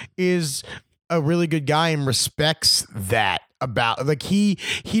 Tony is a really good guy and respects that. About like he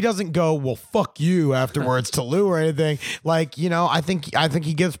doesn't go, well, fuck you afterwards to Lou or anything. Like, I think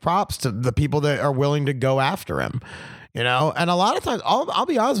he gives props to the people that are willing to go after him. And a lot of times, I'll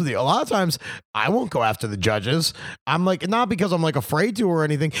be honest with you, a lot of times I won't go after the judges. I'm like, not because I'm like afraid to or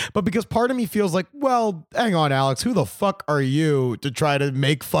anything, but because part of me feels like, well, hang on, Alex, who the fuck are you to try to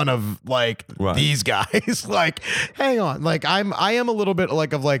make fun of like these guys? Like, hang on. Like I am a little bit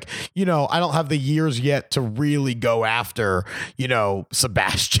like I don't have the years yet to really go after,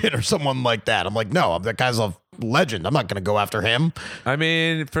 Sebastian or someone like that. I'm like, no, that guy's a legend. I'm not going to go after him. I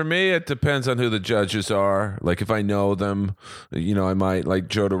mean, for me, it depends on who the judges are. Like if I know them, I might like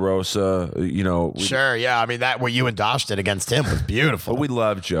Joe DeRosa, Sure. Yeah. I mean, that what you and Dosh did against him was beautiful. But we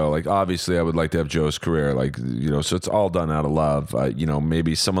love Joe. Like obviously I would like to have Joe's career. Like, so it's all done out of love.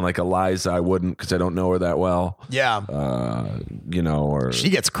 Maybe someone like Eliza, I wouldn't because I don't know her that well. Yeah. Or she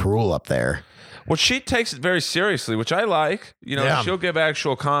gets cruel up there. Well, she takes it very seriously, which I like. She'll give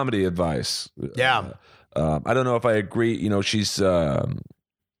actual comedy advice. Yeah. I don't know if I agree. She's. I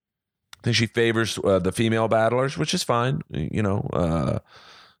think she favors the female battlers, which is fine. I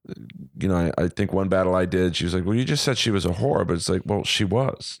think one battle I did, she was like, "Well, you just said she was a whore," but it's like, well, she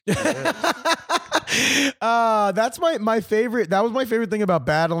was. That's my favorite. That was my favorite thing about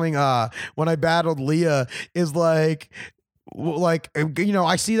battling. When I battled Leah, is like, like, you know,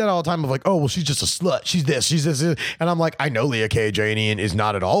 I see that all the time of like, oh, well, she's just a slut. She's this, she's this. And I'm like, I know Leah K. Janian is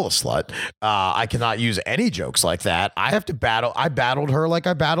not at all a slut. I cannot use any jokes like that. I have to battle. I battled her like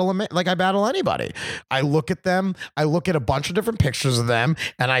I battle anybody. I look at them. I look at a bunch of different pictures of them,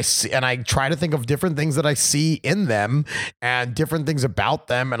 and I try to think of different things that I see in them and different things about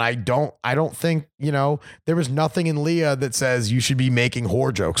them. And I don't think, you know, there was nothing in Leah that says you should be making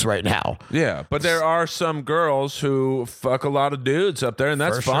whore jokes right now. Yeah, but there are some girls who fuck a lot of dudes up there, and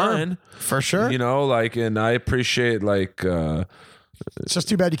that's fine. For sure. You know, like, and I appreciate, like, it's just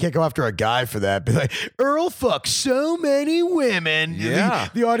too bad you can't go after a guy for that. Be like, Earl fucks so many women. Yeah.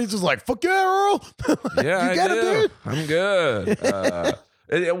 The audience is like, fuck yeah, Earl. yeah, you get I it, do. dude. I'm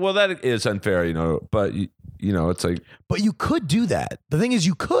good. Well, that is unfair, you know, but, you know, it's like. But you could do that. The thing is,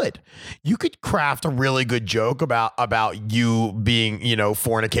 you could craft a really good joke about you being, you know,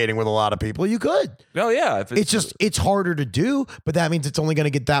 fornicating with a lot of people. You could. Oh yeah. If It's harder to do, but that means it's only going to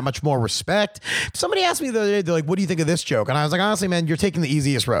get that much more respect. Somebody asked me the other day, they're like, what do you think of this joke? And I was like, honestly, man, you're taking the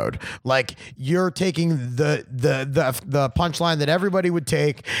easiest road. Like, you're taking the punchline that everybody would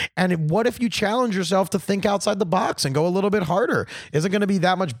take. And what if you challenge yourself to think outside the box and go a little bit harder? Is it going to be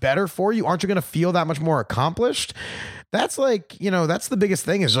that much better for you? Aren't you going to feel that much more accomplished? That's like, you know, that's the biggest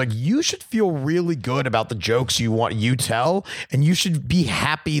thing is like, you should feel really good about the jokes you tell, and you should be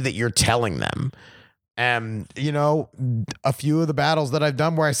happy that you're telling them. And, you know, a few of the battles that I've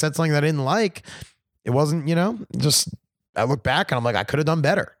done where I said something that I didn't like, it wasn't, you know, just, I look back and I'm like, I could have done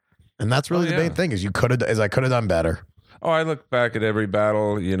better. And that's really the main thing is I could have done better. Oh, I look back at every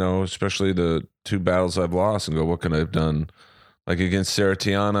battle, you know, especially the 2 battles I've lost and go, what can I have done? Like against Sarah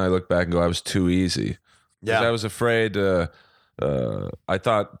Tiana, I look back and go, I was too easy. Yeah, I was afraid. I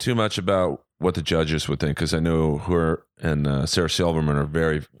thought too much about what the judges would think because I knew her and Sarah Silverman are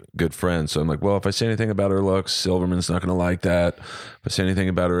very good friends. So I'm like, well, if I say anything about her looks, Silverman's not going to like that. If I say anything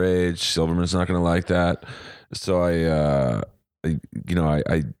about her age, Silverman's not going to like that. So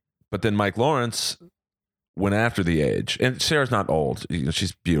but then Mike Lawrence went after the age, and Sarah's not old. You know,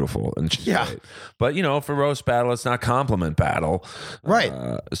 she's beautiful and she's great. But you know, for roast battle, it's not compliment battle,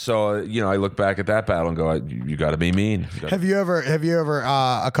 right? So you know, I look back at that battle and go, "You got to be mean." Have you ever?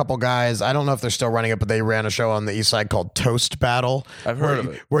 A couple guys? I don't know if they're still running it, but they ran a show on the East Side called Toast Battle. I've heard of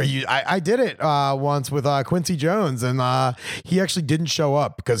it. Where I did it once with Quincy Jones, and he actually didn't show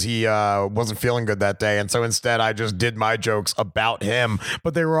up because he wasn't feeling good that day, and so instead I just did my jokes about him,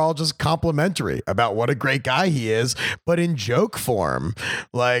 but they were all just complimentary about what a great guy he is, but in joke form.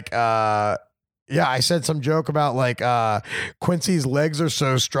 Like yeah, I said some joke about like Quincy's legs are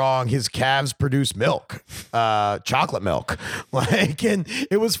so strong his calves produce milk, chocolate milk. Like, and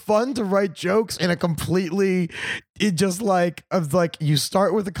it was fun to write jokes in a completely, it just like of like you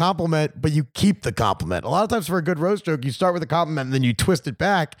start with a compliment but you keep the compliment. A lot of times for a good roast joke you start with a compliment and then you twist it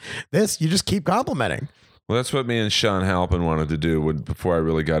back. This you just keep complimenting. Well, that's what me and Sean Halpin wanted to do before I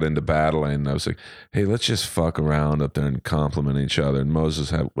really got into battling. I was like, hey, let's just fuck around up there and compliment each other. And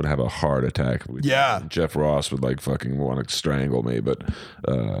Moses would have a heart attack. Jeff Ross would like fucking want to strangle me. But,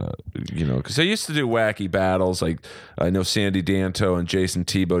 you know, because I used to do wacky battles. Like I know Sandy Danto and Jason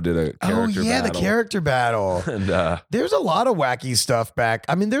Tebow did a character battle. The character battle. And there's a lot of wacky stuff back.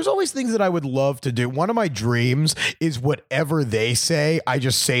 I mean, there's always things that I would love to do. One of my dreams is whatever they say, I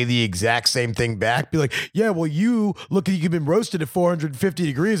just say the exact same thing back. Be like, yeah, well, you look like you've been roasted at 450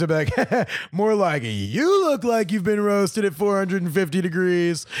 degrees. I'd be like, more like, you look like you've been roasted at 450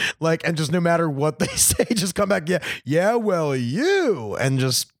 degrees. Like, and just no matter what they say, just come back, yeah, well, you, and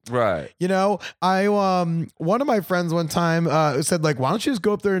just, right. You know, one of my friends one time said, like, why don't you just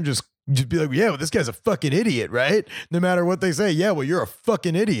go up there and just be like, yeah, well, this guy's a fucking idiot, right? No matter what they say, yeah, well, you're a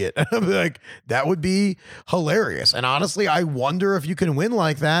fucking idiot. And I'm like, that would be hilarious. And honestly, I wonder if you can win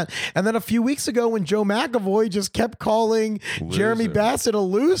like that. And then a few weeks ago when Joe McAvoy just kept calling Jeremy Bassett a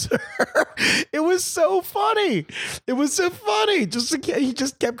loser, it was so funny. It was so funny. He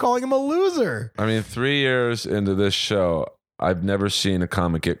just kept calling him a loser. I mean, 3 years into this show, I've never seen a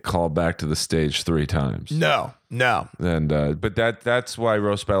comic get called back to the stage 3 times. No. And but that's why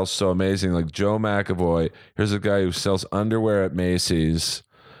roast battle's so amazing. Like Joe McAvoy, here's a guy who sells underwear at Macy's.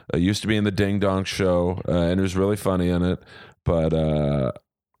 Used to be in the Ding Dong Show, and was really funny in it. But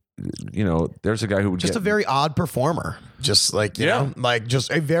you know, there's a guy who would just a very odd performer. Just like you know, like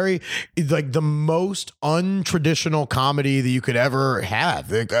just a very like the most untraditional comedy that you could ever have.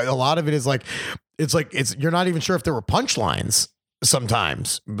 Like, a lot of it is like. It's you're not even sure if there were punchlines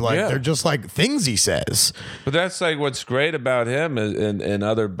sometimes. Like they're just like things he says. But that's like what's great about him and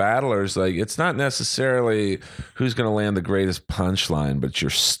other battlers. Like it's not necessarily who's going to land the greatest punchline, but your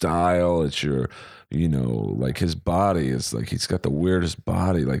style. It's your you know, like his body is like he's got the weirdest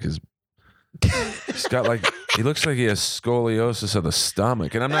body. Like he's got like he looks like he has scoliosis of the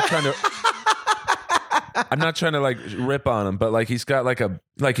stomach, and I'm not trying to like rip on him, but like he's got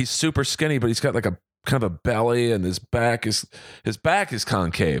like he's super skinny, but he's got like a kind of a belly, and his back is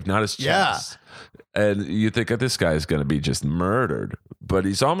concave, not his chest. And you think this guy is going to be just murdered, but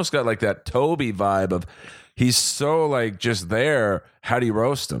he's almost got like that Toby vibe of he's so like just there. How do you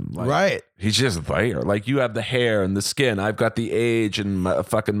roast him? Like, Right. He's just there. Like you have the hair and the skin. I've got the age and a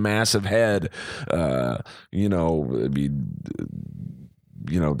fucking massive head. You know, I mean,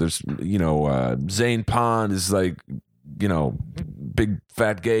 you know, there's, you know, Zane Pond is like, you know, big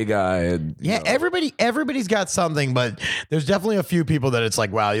fat gay guy. And, Yeah, know. everybody's got something, but there's definitely a few people that it's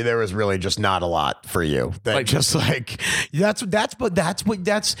like, wow, there was really just not a lot for you. That Like- just like that's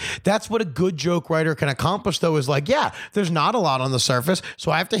what a good joke writer can accomplish though, is like, yeah, there's not a lot on the surface,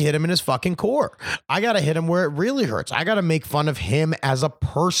 so I have to hit him in his fucking core. I gotta hit him where it really hurts. I gotta make fun of him as a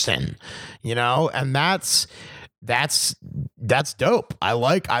person, you know, and that's dope.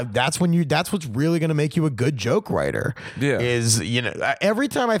 That's what's really going to make you a good joke writer. Yeah. Is, you know, every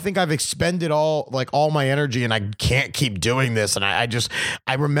time I think I've expended all my energy and I can't keep doing this. And I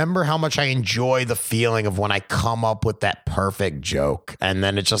remember how much I enjoy the feeling of when I come up with that perfect joke. And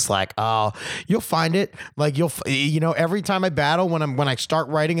then it's just like, oh, you'll find it. Like you know, every time I battle, when I start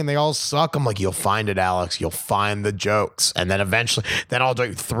writing and they all suck, I'm like, you'll find it, Alex. You'll find the jokes. And then eventually, I'll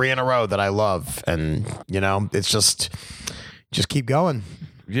do 3 in a row that I love. And, you know, it's just keep going.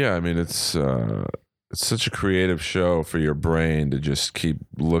 Yeah, I mean it's such a creative show for your brain to just keep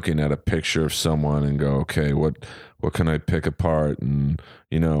looking at a picture of someone and go, okay, what can I pick apart? And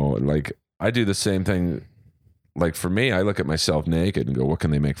you know, like I do the same thing. Like for me, I look at myself naked and go, what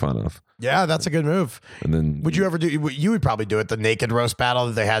can they make fun of? Yeah, that's a good move. And then Would you ever do? You would probably do it. The naked roast battle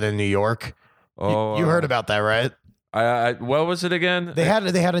that they had in New York. You heard about that, right? I what was it again? They had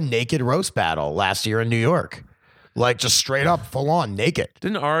a naked roast battle last year in New York. Like just straight up, full on naked.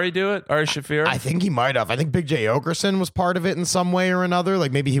 Didn't Ari do it? Ari Shafir? I think he might have. I think Big J Okerson was part of it in some way or another.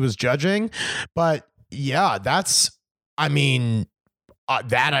 Like maybe he was judging. But yeah, that I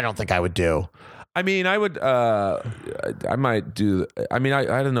don't think I would do. I mean, I would. I might do. I mean,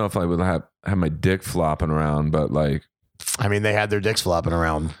 I don't know if I would have my dick flopping around, but like, I mean, they had their dicks flopping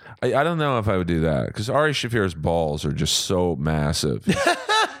around. I don't know if I would do that because Ari Shafir's balls are just so massive.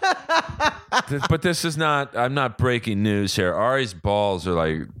 But this is not. I'm not breaking news here. Ari's balls are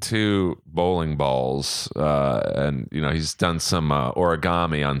like 2 bowling balls, and you know he's done some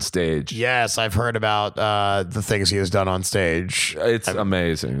origami on stage. Yes, I've heard about the things he has done on stage. It's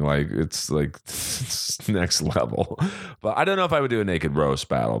amazing. Like it's next level. But I don't know if I would do a naked roast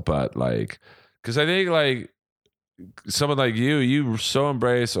battle. But like, because I think like someone like you so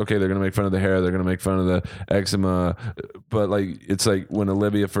embrace, okay, they're gonna make fun of the hair, they're gonna make fun of the eczema, but like it's like when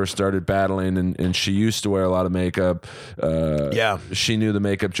Olivia first started battling and she used to wear a lot of makeup, she knew the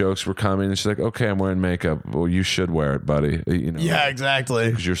makeup jokes were coming and she's like, okay, I'm wearing makeup. Well, you should wear it, buddy. You know, Yeah, exactly.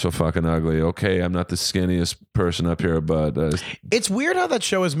 because you're so fucking ugly. Okay, I'm not the skinniest person up here, but It's weird how that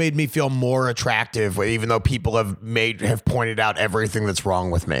show has made me feel more attractive, even though people have pointed out everything that's wrong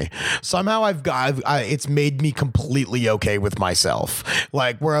with me. Somehow it's made me completely okay with myself.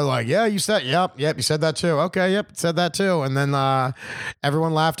 Like we're like, yeah, you said, yep, you said that too. Okay, yep, said that too. And then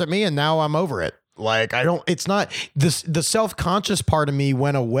everyone laughed at me, and now I'm over it. Like it's not this, the self-conscious part of me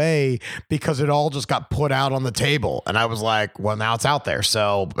went away because it all just got put out on the table. And I was like, well, now it's out there.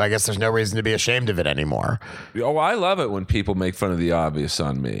 So I guess there's no reason to be ashamed of it anymore. oh, I love it when people make fun of the obvious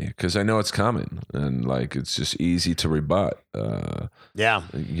on me because I know it's coming and like it's just easy to rebut. Yeah.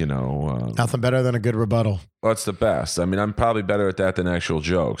 You know, Nothing better than a good rebuttal. well, it's the best. I mean, I'm probably better at that than actual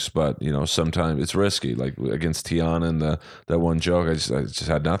jokes, but you know, sometimes it's risky. Like against Tiana and that one joke, I just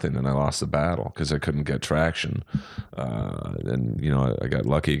had nothing, and I lost the battle because I couldn't get traction. And you know, I got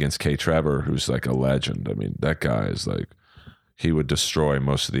lucky against Kay Trevor, who's like a legend. I mean, that guy is like, he would destroy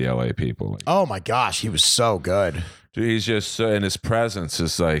most of the LA people. Like, Oh my gosh, he was so good. dude, he's just and his presence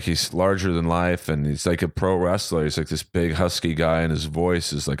is like he's larger than life, and he's like a pro wrestler. He's like this big husky guy, and his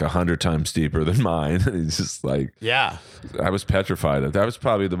voice is like 100 times deeper than mine. He's just like, Yeah. I was petrified. That was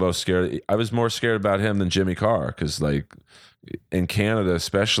probably the most scared. I was more scared about him than Jimmy Carr because like in Canada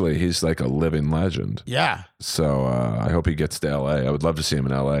especially, he's like a living legend. Yeah. So I hope he gets to LA. I would love to see him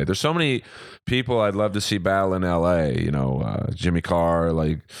in LA. There's so many people I'd love to see battle in LA. You know, Jimmy Carr,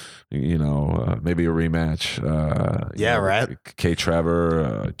 like, you know, maybe a rematch. Yeah, right. Kay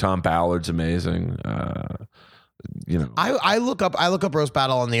Trevor, Tom Ballard's amazing. You know, I look up roast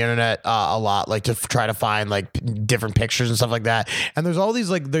battle on the internet a lot, like to try to find like different pictures and stuff like that. And there's all these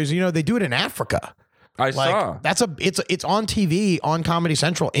like you know, they do it in Africa. I saw. It's on TV on Comedy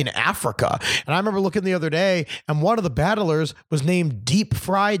Central in Africa. And I remember looking the other day, and one of the battlers was named Deep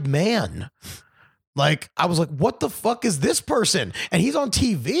Fried Man. Like, I was like, what the fuck is this person? And he's on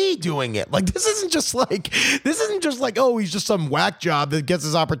TV doing it. Like, this isn't just like, oh, he's just some whack job that gets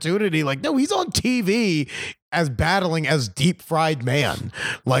his opportunity. Like, no, he's on TV as battling as Deep Fried Man.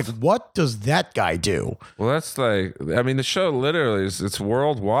 Like, what does that guy do? Well, that's like, I mean, the show literally it's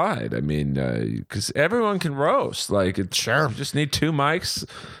worldwide. I mean, because everyone can roast. Like, it's Sure. You just need two mics,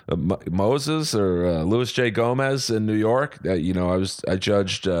 Moses or Louis J. Gomez in New York. I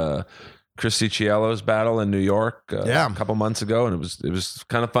judged Christy Ciello's battle in New York a couple months ago, and it was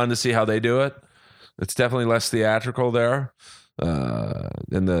kind of fun to see how they do it. It's definitely less theatrical there,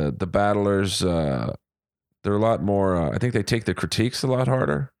 and the battlers they're a lot more. I think they take the critiques a lot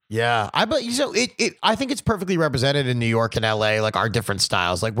harder. Yeah, I think it's perfectly represented in New York and LA, like our different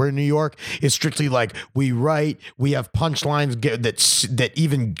styles. Like, we're in New York, it's strictly like we write, we have punchlines that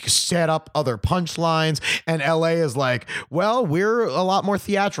even set up other punchlines, and LA is like, well, we're a lot more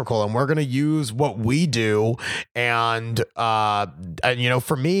theatrical, and we're gonna use what we do. And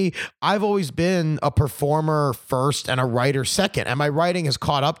for me, I've always been a performer first and a writer second, and my writing has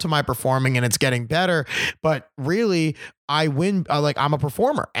caught up to my performing, and it's getting better. But really, I win. I'm a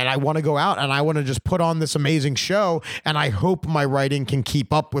performer, and I want to go out and I want to just put on this amazing show, and I hope my writing can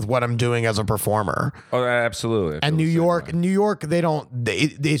keep up with what I'm doing as a performer. Oh, absolutely. And New York, they don't.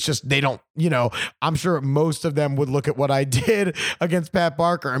 It's just they don't. I'm sure most of them would look at what I did against Pat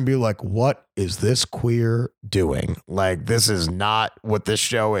Barker and be like, "What is this queer doing? Like, this is not what this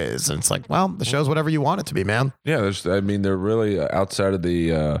show is." And it's like, well, the show's whatever you want it to be, man. Yeah, they're really outside of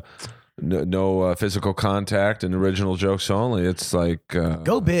the. No physical contact and original jokes only. It's like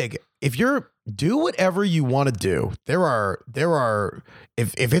go big. If do whatever you want to do. There are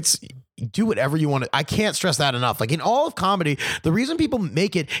if it's do whatever you want to. I can't stress that enough. Like, in all of comedy, the reason people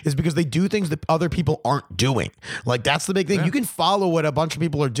make it is because they do things that other people aren't doing. Like, that's the big thing. Yeah. You can follow what a bunch of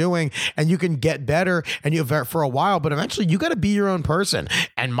people are doing, and you can get better, and for a while, but eventually you got to be your own person.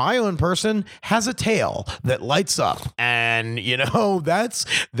 And my own person has a tail that lights up, and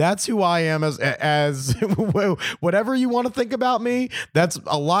that's who I am as whatever you want to think about me. That's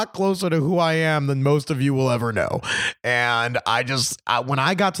a lot closer to who I am than most of you will ever know. And when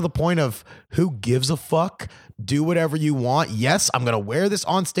I got to the point of who gives a fuck, do whatever you want. Yes, I'm going to wear this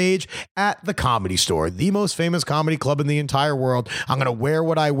on stage at the Comedy Store, the most famous comedy club in the entire world. I'm going to wear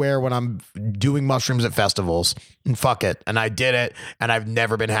what I wear when I'm doing mushrooms at festivals, and fuck it. And I did it, and I've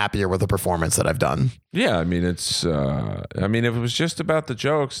never been happier with the performance that I've done. Yeah, I mean, if it was just about the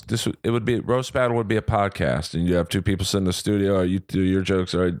jokes, Roast Battle would be a podcast, and you have two people sit in the studio. You do your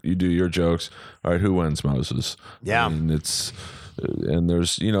jokes, or you do your jokes. All right, who wins, Moses? Yeah, I mean, and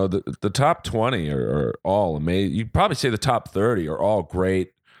there's the top 20 are all amazing. You'd probably say the top 30 are all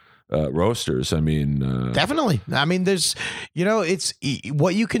great roasters. I mean, definitely. I mean, there's, it's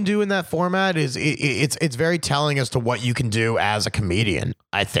what you can do in that format is it's very telling as to what you can do as a comedian.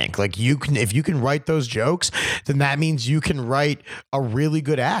 I think, like, if you can write those jokes, then that means you can write a really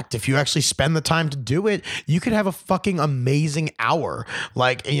good act. If you actually spend the time to do it, you could have a fucking amazing hour.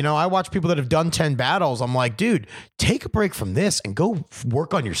 Like, I watch people that have done 10 battles. I'm like, dude, take a break from this and go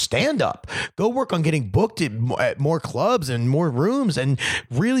work on your stand-up. Go work on getting booked at more clubs and more rooms, and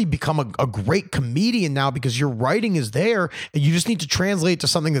really become a great comedian now, because your writing is there, and you just need to translate to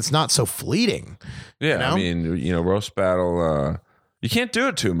something that's not so fleeting. Yeah, I mean, Roast Battle, you can't do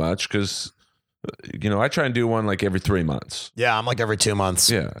it too much, because I try and do one like every 3 months. Yeah, I'm like every 2 months.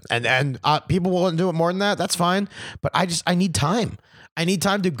 Yeah, and people won't do it more than that. That's fine, but I need time. I need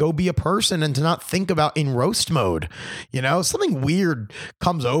time to go be a person and to not think about in roast mode. Something weird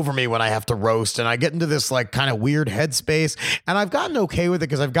comes over me when I have to roast, and I get into this like kind of weird headspace, and I've gotten okay with it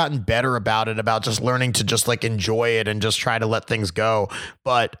because I've gotten better about it, about just learning to just like enjoy it and just try to let things go.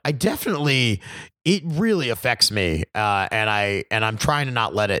 But it really affects me, and I'm trying to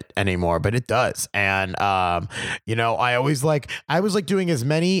not let it anymore, but it does. And I was like doing as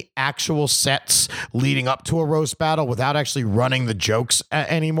many actual sets leading up to a roast battle without actually running the jokes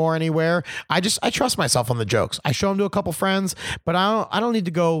anymore anywhere. I trust myself on the jokes. I show them to a couple friends, but I don't need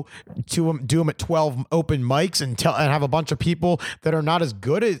to go to do them at 12 open mics and have a bunch of people that are not as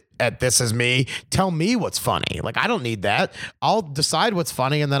good at this as me tell me what's funny. Like, I don't need that. I'll decide what's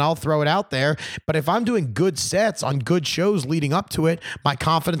funny, and then I'll throw it out there. But if I'm doing good sets on good shows leading up to it, my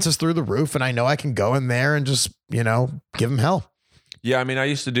confidence is through the roof, and I know I can go in there and just, give them hell. Yeah, I mean, I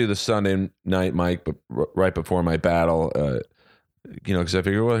used to do the Sunday night mic, but right before my battle, you know, because I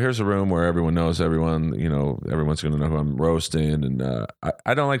figure, well, here's a room where everyone knows everyone. You know, everyone's going to know who I'm roasting, and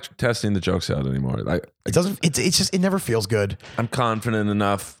I don't like testing the jokes out anymore. It doesn't. It's just. It never feels good. I'm confident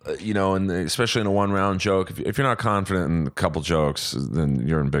enough, you know, and especially in a 1-round joke. If you're not confident in a couple jokes, then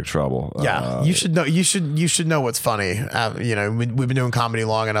you're in big trouble. Yeah, you should know. You should know what's funny. You know, we've been doing comedy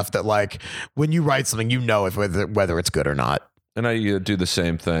long enough that like when you write something, you know if whether it's good or not. And I do the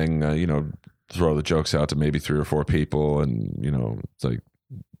same thing. You know, throw the jokes out to maybe 3 or 4 people, and you know, it's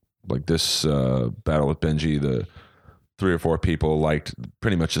like this battle with Benji, the 3 or 4 people liked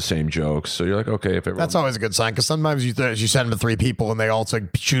pretty much the same jokes. So you're like, okay, if everyone... That's always a good sign, because sometimes you send them to 3 people and they also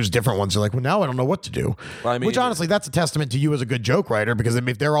choose different ones. You're like, well, now I don't know what to do. Well, I mean, which honestly, that's a testament to you as a good joke writer, because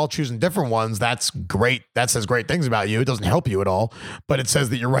if they're all choosing different ones, that's great. That says great things about you. It doesn't help you at all, but it says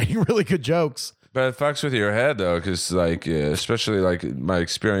that you're writing really good jokes. But it fucks with your head though, because like especially like my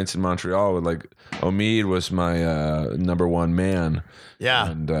experience in Montreal with like Omid was my number 1 man. Yeah,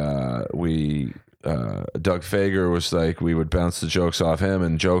 and Doug Fager was like, we would bounce the jokes off him,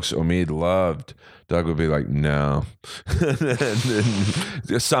 and jokes Omid loved, Doug would be like, no.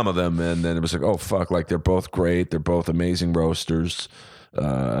 and some of them, and then it was like, oh fuck, like they're both great, they're both amazing roasters.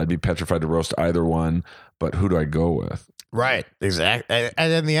 I'd be petrified to roast either one, but who do I go with? Right, exactly.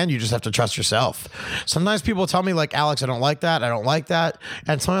 And in the end, you just have to trust yourself. Sometimes people tell me like, Alex, I don't like that. I don't like that.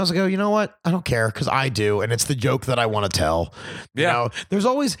 And sometimes I go, you know what? I don't care, because I do. And it's the joke that I want to tell. Yeah. You know, there's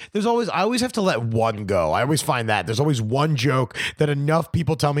always, I always have to let one go. I always find that there's always one joke that enough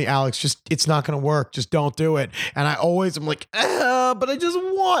people tell me, Alex, it's not going to work. Just don't do it. And I always am like, but I just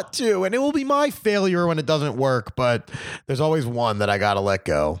want to. And it will be my failure when it doesn't work. But there's always one that I got to let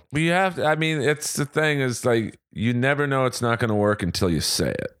go. We have to, I mean, it's the thing is like, you never know it's not going to work until you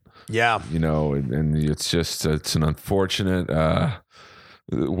say it. Yeah. You know, and it's an unfortunate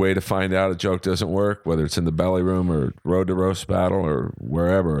way to find out a joke doesn't work, whether it's in the belly room or Road to Roast Battle or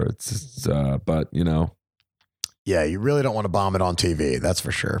wherever. But, you know. Yeah, you really don't want to bomb it on TV. That's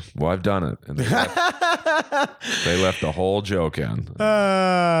for sure. Well, I've done it. And they left the whole joke in.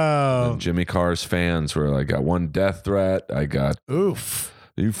 Oh. And Jimmy Carr's fans were like, I got 1 death threat. I got... Oof.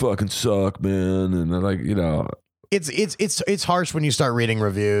 You fucking suck, man. And they're like, you know... It's harsh when you start reading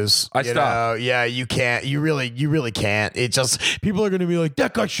reviews. I stop. Yeah, you can't. You really can't. It just, people are going to be like,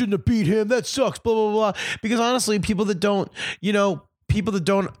 that guy shouldn't have beat him. That sucks. Blah blah blah. Because honestly, people that don't know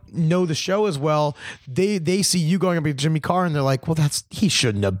the show as well, they see you going up with Jimmy Carr and they're like, well, he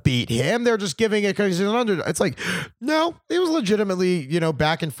shouldn't have beat him. They're just giving it because he's an underdog. It's like, no, it was legitimately,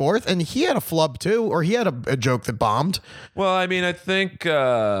 back and forth, and he had a flub too, or he had a joke that bombed. Well, I mean, I think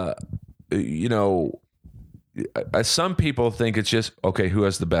some people think it's just, okay, who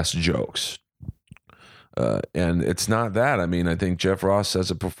has the best jokes? And it's not that. I mean, I think Jeff Ross says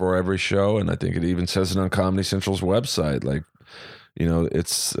it before every show, and I think it even says it on Comedy Central's website. Like,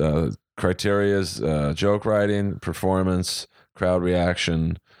 it's criteria's joke writing, performance, crowd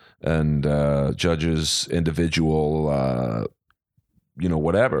reaction, and judges' individual,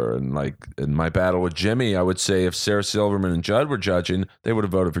 whatever. And like in my battle with Jimmy, I would say if Sarah Silverman and Judd were judging, they would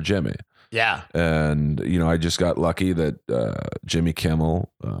have voted for Jimmy. Yeah. And, I just got lucky that Jimmy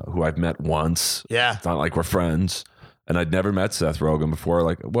Kimmel, who I've met once. Yeah. It's not like we're friends. And I'd never met Seth Rogen before.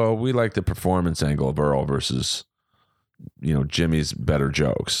 Like, well, we like the performance angle of Earl versus, Jimmy's better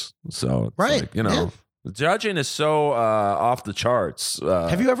jokes. So, right. The judging is so off the charts.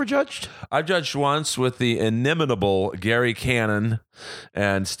 Have you ever judged? I've judged once with the inimitable Gary Cannon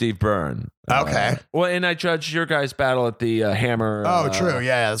and Steve Byrne. Okay. And I judged your guys' battle at the Hammer. Oh, true.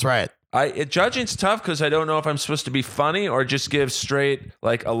 Yeah, that's right. Judging's tough because I don't know if I'm supposed to be funny or just give straight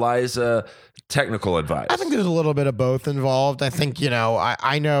like Eliza technical advice. I think there's a little bit of both involved. I think,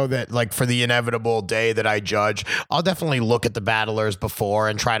 I know that like for the inevitable day that I judge, I'll definitely look at the battlers before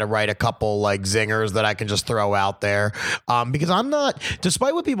and try to write a couple like zingers that I can just throw out there. Because I'm not,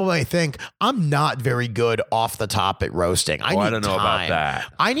 despite what people may think, I'm not very good off the top at roasting. I don't know about that.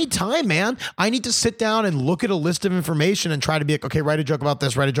 I need time, man. I need to sit down and look at a list of information and try to be like, okay, write a joke about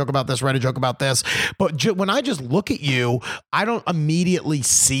this, write a joke about this, write a joke about this. But when I just look at you, I don't immediately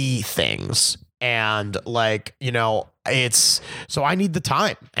see things. And like, so I need the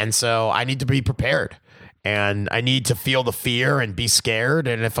time. And so I need to be prepared. And I need to feel the fear and be scared.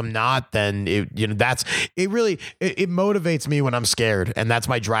 And if I'm not, then it motivates me when I'm scared. And that's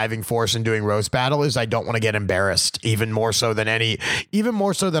my driving force in doing roast battle is I don't want to get embarrassed even more so than a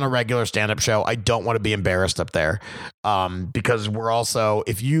regular stand-up show. I don't want to be embarrassed up there. Because we're also,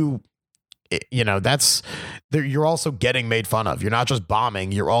 you're also getting made fun of. You're not just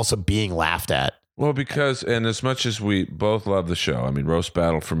bombing, you're also being laughed at. Well, and as much as we both love the show, I mean, Roast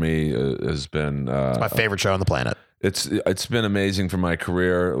Battle for me has been... it's my favorite show on the planet. it's been amazing for my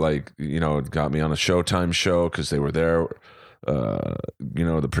career. Like, it got me on a Showtime show because they were there.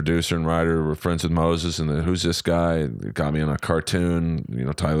 The producer and writer were friends with Moses, and then who's this guy? It got me on a cartoon.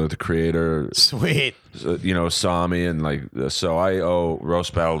 Tyler the Creator, Sweet. Saw me, and so I owe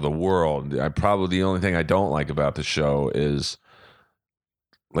Roast Battle the world. Probably the only thing I don't like about the show is,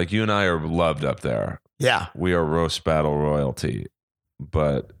 like, you and I are loved up there. Yeah, we are Roast Battle royalty,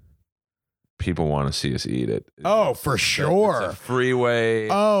 but people want to see us eat it. Oh, for sure. It's a freeway.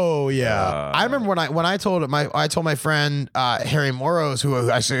 Oh yeah. I remember when I told my friend Harry Moros, who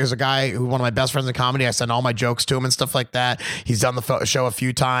is a guy who one of my best friends in comedy. I send all my jokes to him and stuff like that. He's done the show a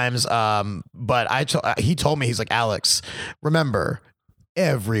few times. But he told me, he's like, Alex, remember,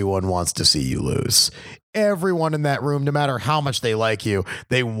 everyone wants to see you lose. Everyone in that room, no matter how much they like you,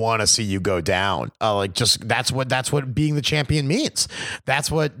 they want to see you go down. That's what being the champion means. That's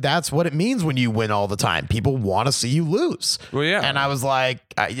what it means when you win all the time. People want to see you lose. Well, yeah. And I was like,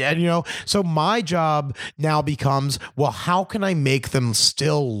 so my job now becomes, well, how can I make them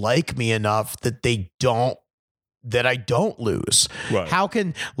still like me enough that I don't lose? Right.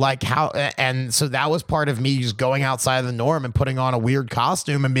 And so that was part of me just going outside of the norm and putting on a weird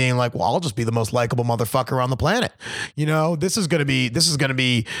costume and being like, well, I'll just be the most likable motherfucker on the planet. This is going to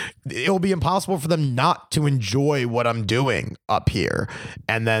be, it'll be impossible for them not to enjoy what I'm doing up here.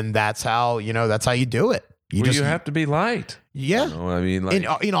 And then that's how you do it. You have to be light. Yeah.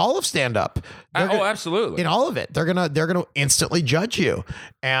 In all of stand up. Absolutely. In all of it. They're gonna instantly judge you,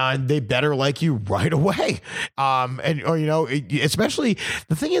 and they better like you right away. Especially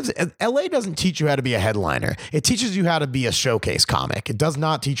the thing is, LA doesn't teach you how to be a headliner. It teaches you how to be a showcase comic. It does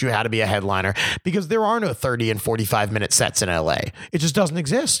not teach you how to be a headliner, because there are no 30 and 45-minute sets in LA. It just doesn't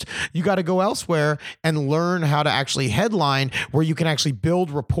exist. You got to go elsewhere and learn how to actually headline, where you can actually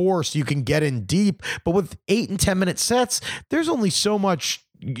build rapport so you can get in deep. But with 8 and 10-minute sets, there's only so much,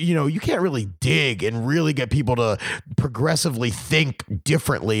 you can't really dig and really get people to progressively think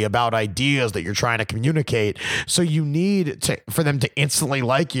differently about ideas that you're trying to communicate. So you need for them to instantly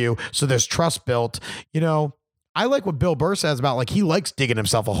like you. So there's trust built. I like what Bill Burr says about, like, he likes digging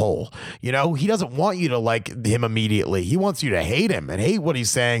himself a hole. He doesn't want you to like him immediately. He wants you to hate him and hate what he's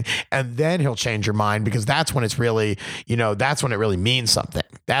saying. And then he'll change your mind, because that's when it's really, that's when it really means something.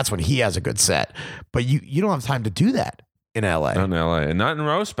 That's when he has a good set. But you don't have time to do that in LA. Not in LA, and not in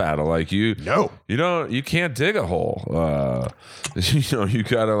Roast Battle. Like, you can't dig a hole. You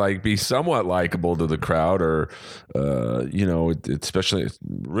gotta, like, be somewhat likable to the crowd, or especially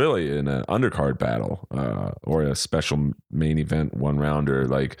really in an undercard battle, or a special main event 1-rounder.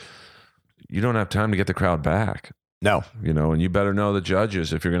 Like, you don't have time to get the crowd back. No. And you better know the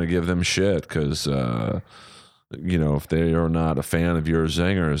judges if you're going to give them shit, because if they are not a fan of your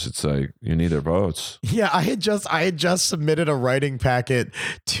zingers, it's like, you need their votes. Yeah, I had just submitted a writing packet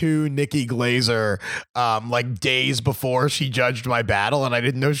to Nikki Glazer like days before she judged my battle, and I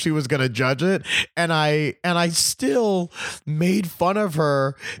didn't know she was going to judge it, and I still made fun of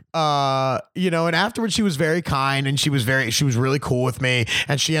her, and afterwards she was very kind, and she was really cool with me,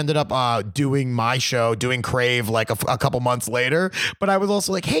 and she ended up doing my show, doing Crave, like a couple months later. But I was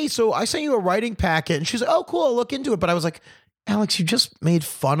also like, hey, so I sent you a writing packet, and she's like, oh, cool, I'll look into it. But I was like, Alex, you just made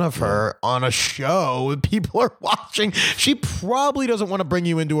fun of her on a show. People are watching. She probably doesn't want to bring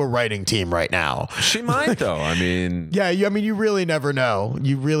you into a writing team right now. She might, though. I mean, yeah. You really never know.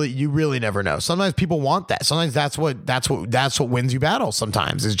 You really never know. Sometimes people want that. Sometimes that's what wins you battles.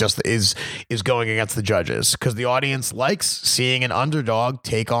 Sometimes is going against the judges, because the audience likes seeing an underdog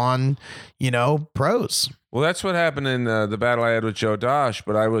take on, pros. Well, that's what happened in the battle I had with Joe Dosh,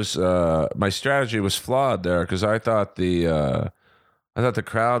 but I was my strategy was flawed there, because I thought the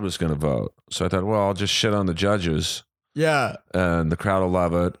crowd was going to vote. So I thought, well, I'll just shit on the judges. Yeah. And the crowd will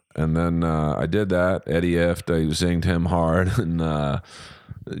love it. And then I did that. Eddie effed. I zinged him hard, and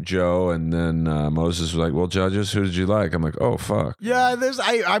Joe, and then Moses was like, well, judges, who did you like? I'm like, oh, fuck. Yeah,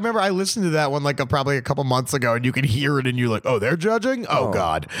 I remember I listened to that one probably a couple months ago, and you can hear it, and you're like, oh, they're judging? Oh,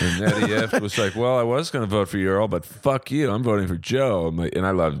 God. And Eddie F was like, well, I was going to vote for Earl, but fuck you, I'm voting for Joe. I'm like, and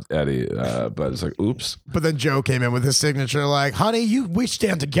I loved Eddie, but it's like, oops. But then Joe came in with his signature, like, honey, we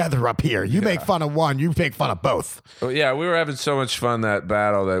stand together up here. You make fun of one, you make fun of both. Well, yeah, we were having so much fun that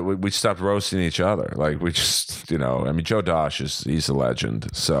battle that we stopped roasting each other. Like, we just, Joe Dosh he's a legend.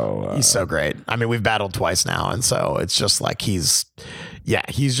 So he's so great. I mean, we've battled twice now, and so it's just like he's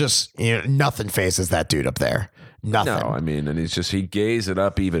just, nothing phases that dude up there. Nothing. No, I mean, and he gays it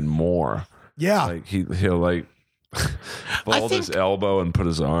up even more. Yeah, like he'll like fold his elbow and put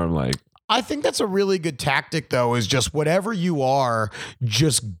his arm like. I think that's a really good tactic, though, is just whatever you are,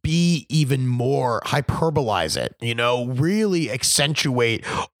 just be even more, hyperbolize it, really accentuate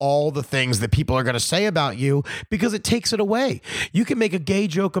all the things that people are going to say about you because it takes it away. You can make a gay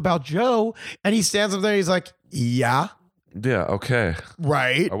joke about Joe and he stands up there and he's like, yeah. Yeah, okay.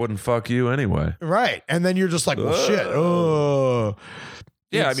 Right. I wouldn't fuck you anyway. Right. And then you're just like, well, shit. Oh.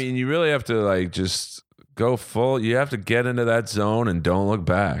 Yeah, I mean, you really have to like just go full. You have to get into that zone and don't look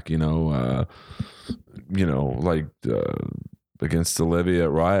back. Against Olivia at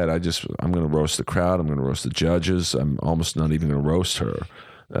Riot, I'm going to roast the crowd. I'm going to roast the judges. I'm almost not even going to roast her,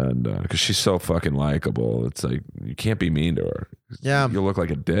 and because she's so fucking likable, it's like you can't be mean to her. Yeah, you look like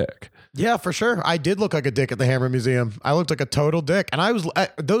a dick. Yeah, for sure. I did look like a dick at the Hammer Museum. I looked like a total dick. And I was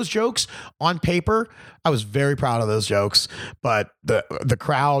those jokes on paper, I was very proud of those jokes, but the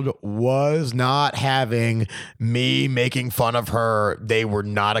crowd was not having me making fun of her. They were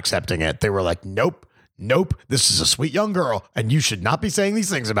not accepting it. They were like, "Nope. This is a sweet young girl, and you should not be saying these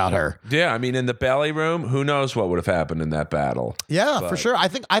things about her." Yeah, I mean, in the belly room, who knows what would have happened in that battle? Yeah, for sure. I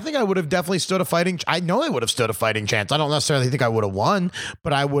think I would have definitely stood a fighting. I know I would have stood a fighting chance. I don't necessarily think I would have won,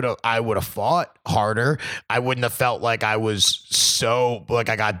 but I would have fought harder. I wouldn't have felt like I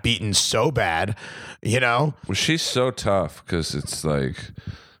got beaten so bad. Well, she's so tough because it's like.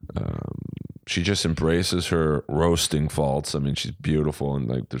 She just embraces her roasting faults. I mean, she's beautiful and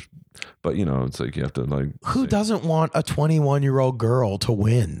like but it's like you have to like. Who doesn't want a 21-year-old girl to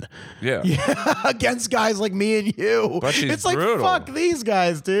win? Yeah. Against guys like me and you. But she's it's like, brutal. fuck these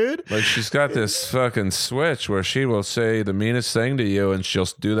guys, dude. Like she's got this fucking switch where she will say the meanest thing to you and she'll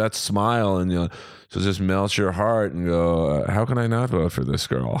do that smile and she'll just melt your heart and go, how can I not vote for this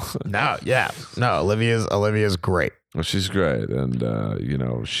girl? No, Olivia's great. Well, she's great, and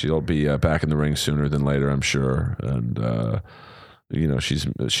she'll be back in the ring sooner than later, I'm sure. And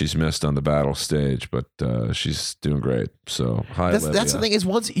she's missed on the battle stage, but she's doing great. So that's the thing is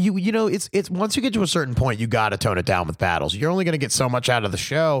once it's once you get to a certain point, you got to tone it down with battles. You're only going to get so much out of the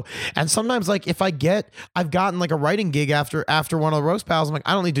show, and sometimes like if I've gotten like a writing gig after one of the roast pals, I'm like,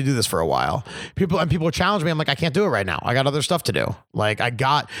 I don't need to do this for a while. People challenge me. I'm like, I can't do it right now. I got other stuff to do. Like I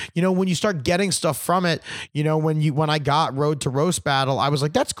got when you start getting stuff from it, when I got Road to Roast Battle, I was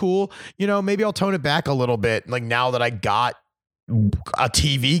like, that's cool. Maybe I'll tone it back a little bit. Like now that I got a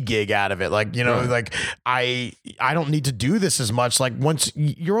TV gig out of it, like right. Like I don't need to do this as much. Like once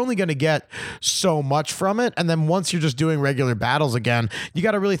you're only going to get so much from it, and then once you're just doing regular battles again, you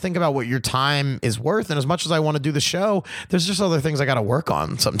got to really think about what your time is worth. And as much as I want to do the show, there's just other things I got to work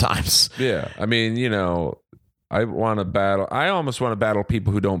on sometimes. Yeah, I mean, I want to battle. I almost want to battle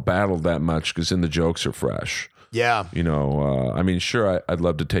people who don't battle that much because then the jokes are fresh. Yeah. I mean, sure, I'd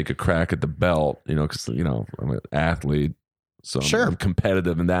love to take a crack at the belt, because I'm an athlete. So sure. I'm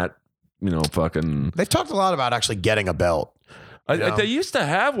competitive in that, fucking. They've talked a lot about actually getting a belt. They used to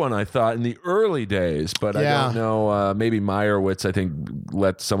have one, I thought, in the early days, but I don't know. Maybe Meyerowitz, I think,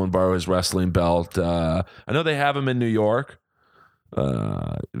 let someone borrow his wrestling belt. I know they have them in New York,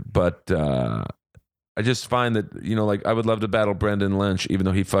 but I just find that, like I would love to battle Brendan Lynch, even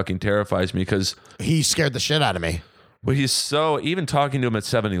though he fucking terrifies me because he scared the shit out of me. But he's so, even talking to him at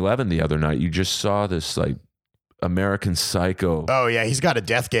 7-Eleven the other night, you just saw this like American Psycho. Oh yeah, he's got a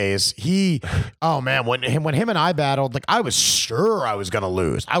death gaze. Oh man, when him and I battled, like I was sure I was gonna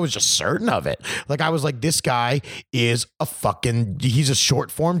lose. I was just certain of it. Like I was like, this guy is he's a short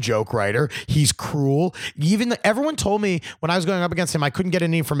form joke writer. He's cruel. Everyone told me when I was going up against him, I couldn't get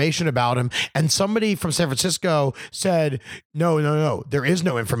any information about him. And somebody from San Francisco said, no, there is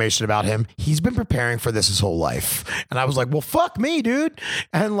no information about him. He's been preparing for this his whole life. And I was like, well, fuck me, dude.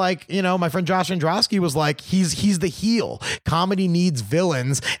 And like, my friend Josh Androsky was like, he's the heel. Comedy needs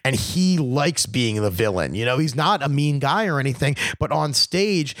villains, and he likes being the villain. He's not a mean guy or anything, but on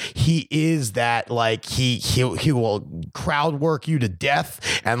stage, he is that, like, he will crowd work you to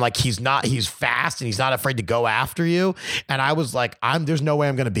death, and like he's fast and he's not afraid to go after you. And I was like, there's no way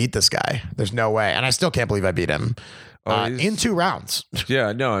I'm gonna beat this guy. There's no way. And I still can't believe I beat him in 2 rounds.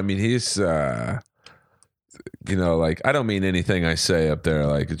 Yeah, no, I mean he's like, I don't mean anything I say up there,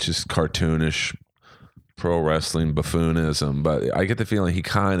 like it's just cartoonish pro wrestling buffoonism, but I get the feeling he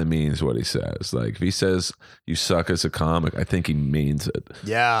kind of means what he says. Like if he says you suck as a comic, I think he means it.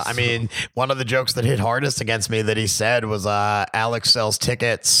 Yeah, I mean, one of the jokes that hit hardest against me that he said was Alex sells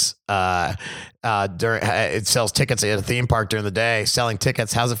tickets It sells tickets at a theme park during the day. Selling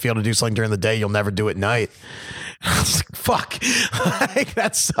tickets. How's it feel to do something during the day you'll never do at night? I was like, fuck, like,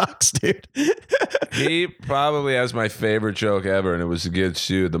 that sucks, dude. He probably has my favorite joke ever, and it was against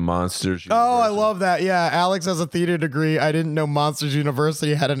you, the Monsters. Oh, I love that. Yeah, Alex has a theater degree. I didn't know Monsters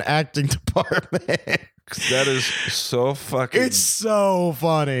University had an acting department. That is so fucking. It's so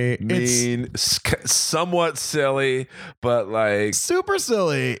funny. Mean, somewhat silly, but like super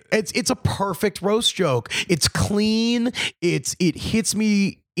silly. It's a perfect roast joke. It's clean. It hits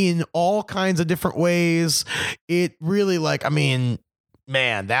me in all kinds of different ways. It really, like, I mean,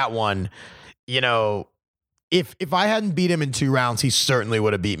 man, that one, you know, if I hadn't beat him in 2 rounds, he certainly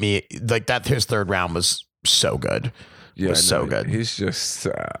would have beat me. Like, that, his 3rd round was so good. Yeah, was so good. He's just,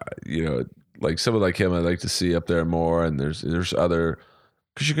 you know, like someone like him, I'd like to see up there more. And there's other,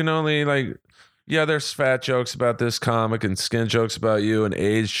 because you can only like, yeah, there's fat jokes about this comic and skin jokes about you and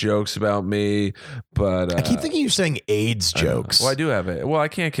age jokes about me. But I keep thinking you're saying AIDS jokes. Well, I do have it. Well, I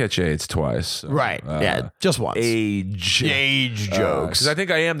can't catch AIDS twice. So, right. Yeah, just once. Age jokes. Because I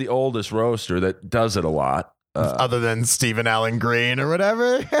think I am the oldest roaster that does it a lot. Other than Stephen Allen Green or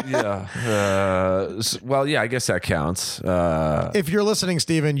whatever. Yeah. Well, yeah, I guess that counts. If you're listening,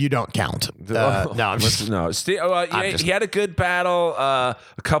 Stephen, you don't count. No, I'm just no. He had a good battle a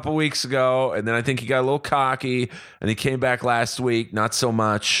couple weeks ago, and then I think he got a little cocky, and he came back last week. Not so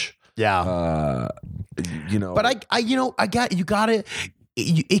much. Yeah. You know. But you got it.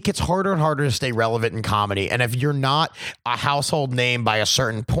 It gets harder and harder to stay relevant in comedy. And if you're not a household name by a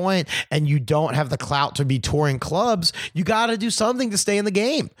certain point and you don't have the clout to be touring clubs, you got to do something to stay in the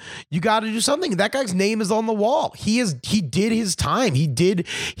game. You got to do something. That guy's name is on the wall. He did his time.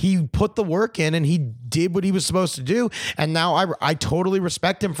 He put the work in and he did what he was supposed to do. And now I totally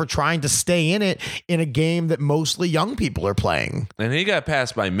respect him for trying to stay in it in a game that mostly young people are playing. And he got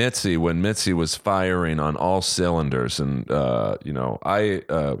passed by Mitzi when Mitzi was firing on all cylinders. And, you know, I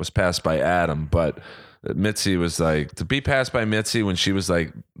was passed by Adam, but Mitzi was like, to be passed by Mitzi when she was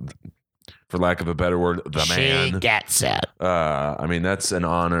like, for lack of a better word, the man. She gets it. I mean, that's an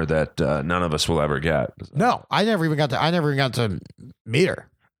honor that none of us will ever get. No, I never even got to meet her.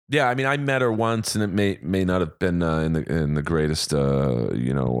 Yeah, I mean, I met her once, and it may not have been in the greatest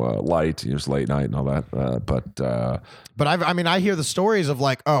light. It was late night and all that, But I hear the stories of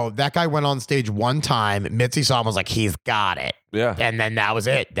like, oh, that guy went on stage one time. Mitzi saw him, was like, he's got it. Yeah, and then that was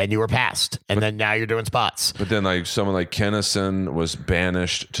it. Then you were passed, and then now you're doing spots. But then like someone like Kennison was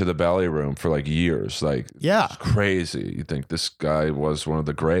banished to the belly room for like years. Like, yeah, it's crazy. You think this guy was one of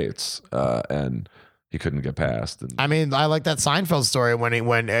the greats, and he couldn't get past. And I mean, I like that Seinfeld story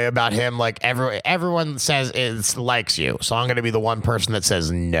when about him. Like everyone says it likes you, so I'm going to be the one person that says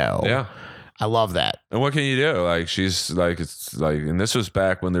no. Yeah, I love that. And what can you do? Like she's like, it's like, and this was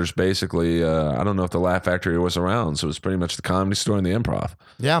back when there's basically I don't know if the Laugh Factory was around, so it was pretty much the Comedy Store and the Improv.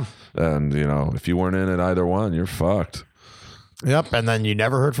 Yeah, and you know, if you weren't in it either one, you're fucked. Yep, and then you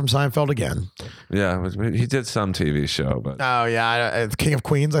never heard from Seinfeld again. Yeah, he did some TV show, but oh yeah, King of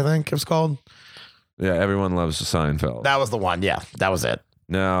Queens, I think it was called. Yeah, everyone loves Seinfeld. That was the one. Yeah, that was it.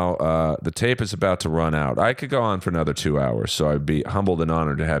 Now, the tape is about to run out. I could go on for another 2 hours, so I'd be humbled and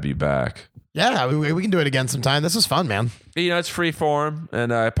honored to have you back. Yeah, we can do it again sometime. This is fun, man. You know, it's free form,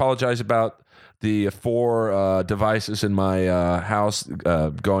 and I apologize about the 4 devices in my house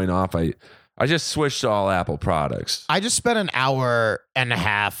going off. I just switched to all Apple products. I just spent an hour and a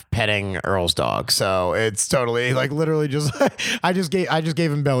half petting Earl's dog, so it's totally like literally just I just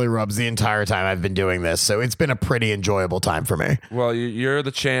gave him belly rubs the entire time I've been doing this, so it's been a pretty enjoyable time for me. Well, you're the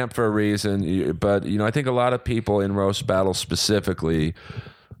champ for a reason, but you know, I think a lot of people in roast battle specifically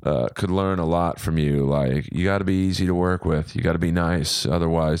could learn a lot from you. Like, you got to be easy to work with. You got to be nice.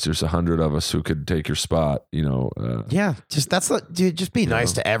 Otherwise, there's 100 of us who could take your spot. You know. Yeah, just be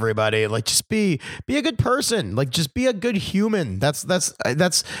nice to everybody. Like, just be a good person. Like, just be a good human. That's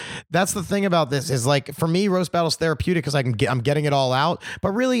the thing about this is, like, for me, roast battle's therapeutic because I'm getting it all out.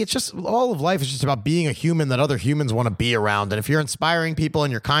 But really, it's just all of life is just about being a human that other humans want to be around. And if you're inspiring people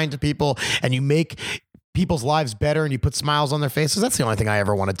and you're kind to people and you make people's lives better and you put smiles on their faces, that's the only thing I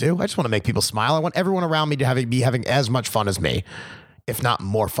ever want to do. I just want to make people smile. I want everyone around me to be having as much fun as me, if not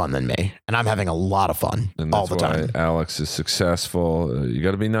more fun than me. And I'm having a lot of fun and all the time. Why Alex is successful. You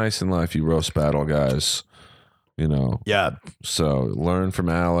got to be nice in life, you roast battle guys. You know. Yeah. So learn from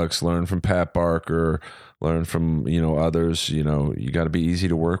Alex, learn from Pat Barker, learn from, you know, others. You know, you got to be easy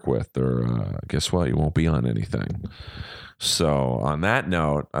to work with, or guess what? You won't be on anything. So on that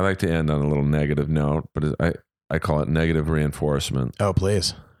note, I like to end on a little negative note, but I call it negative reinforcement. Oh,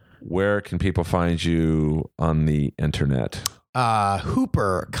 please. Where can people find you on the internet?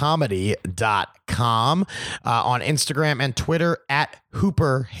 HooperComedy.com, on Instagram and Twitter at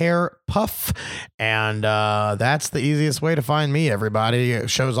Hooper Hair Puff. And that's the easiest way to find me, everybody.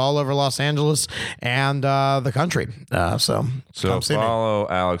 Shows all over Los Angeles and the country. So come see me. Follow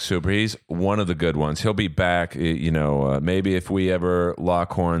Alex Hooper. He's one of the good ones. He'll be back. Maybe if we ever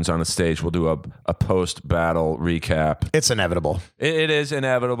lock horns on a stage, we'll do a post-battle recap. It's inevitable. It is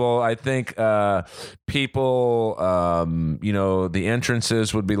inevitable. I think people, the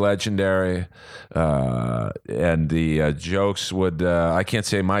entrances would be legendary, and the jokes would. I can't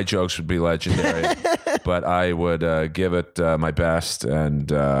say my jokes would be legendary, but I would give it my best.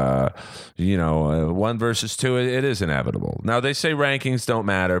 And 1 versus 2, it is inevitable. Now they say rankings don't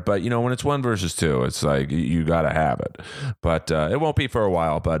matter, but when it's 1 versus 2, it's like you got to have it. But it won't be for a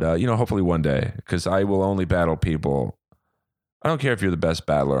while. But hopefully one day, because I will only battle people. I don't care if you're the best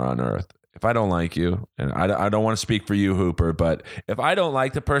battler on earth. If I don't like you, and I don't want to speak for you, Hooper, but if I don't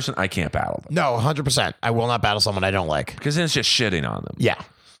like the person, I can't battle them. No, 100%. I will not battle someone I don't like. Because then it's just shitting on them. Yeah.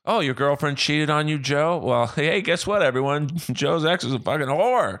 Oh, your girlfriend cheated on you, Joe? Well, hey, guess what, everyone? Joe's ex is a fucking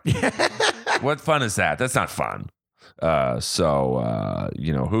whore. What fun is that? That's not fun.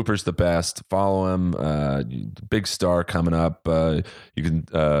 Hooper's the best. Follow him. Big star coming up. You can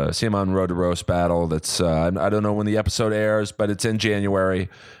see him on Road to Roast Battle. That's I don't know when the episode airs, but it's in January.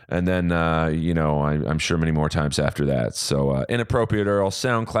 And then, I'm sure many more times after that. So Inappropriate Earl,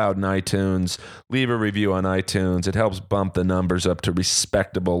 SoundCloud and iTunes. Leave a review on iTunes. It helps bump the numbers up to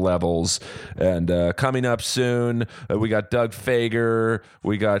respectable levels. And coming up soon, we got Doug Fager.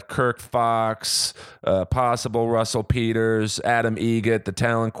 We got Kirk Fox, possible Russell Peters, Adam Egget, the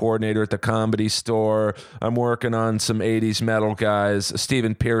talent coordinator at the Comedy Store. I'm working on some 80s metal guys.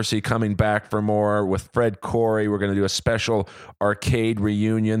 Stephen Piercy coming back for more with Fred Corey. We're going to do a special arcade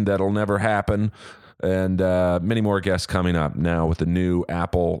reunion that'll never happen. And many more guests coming up now with the new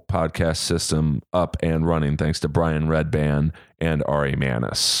Apple podcast system up and running, thanks to Brian Redband and Ari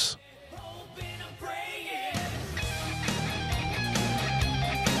Manis.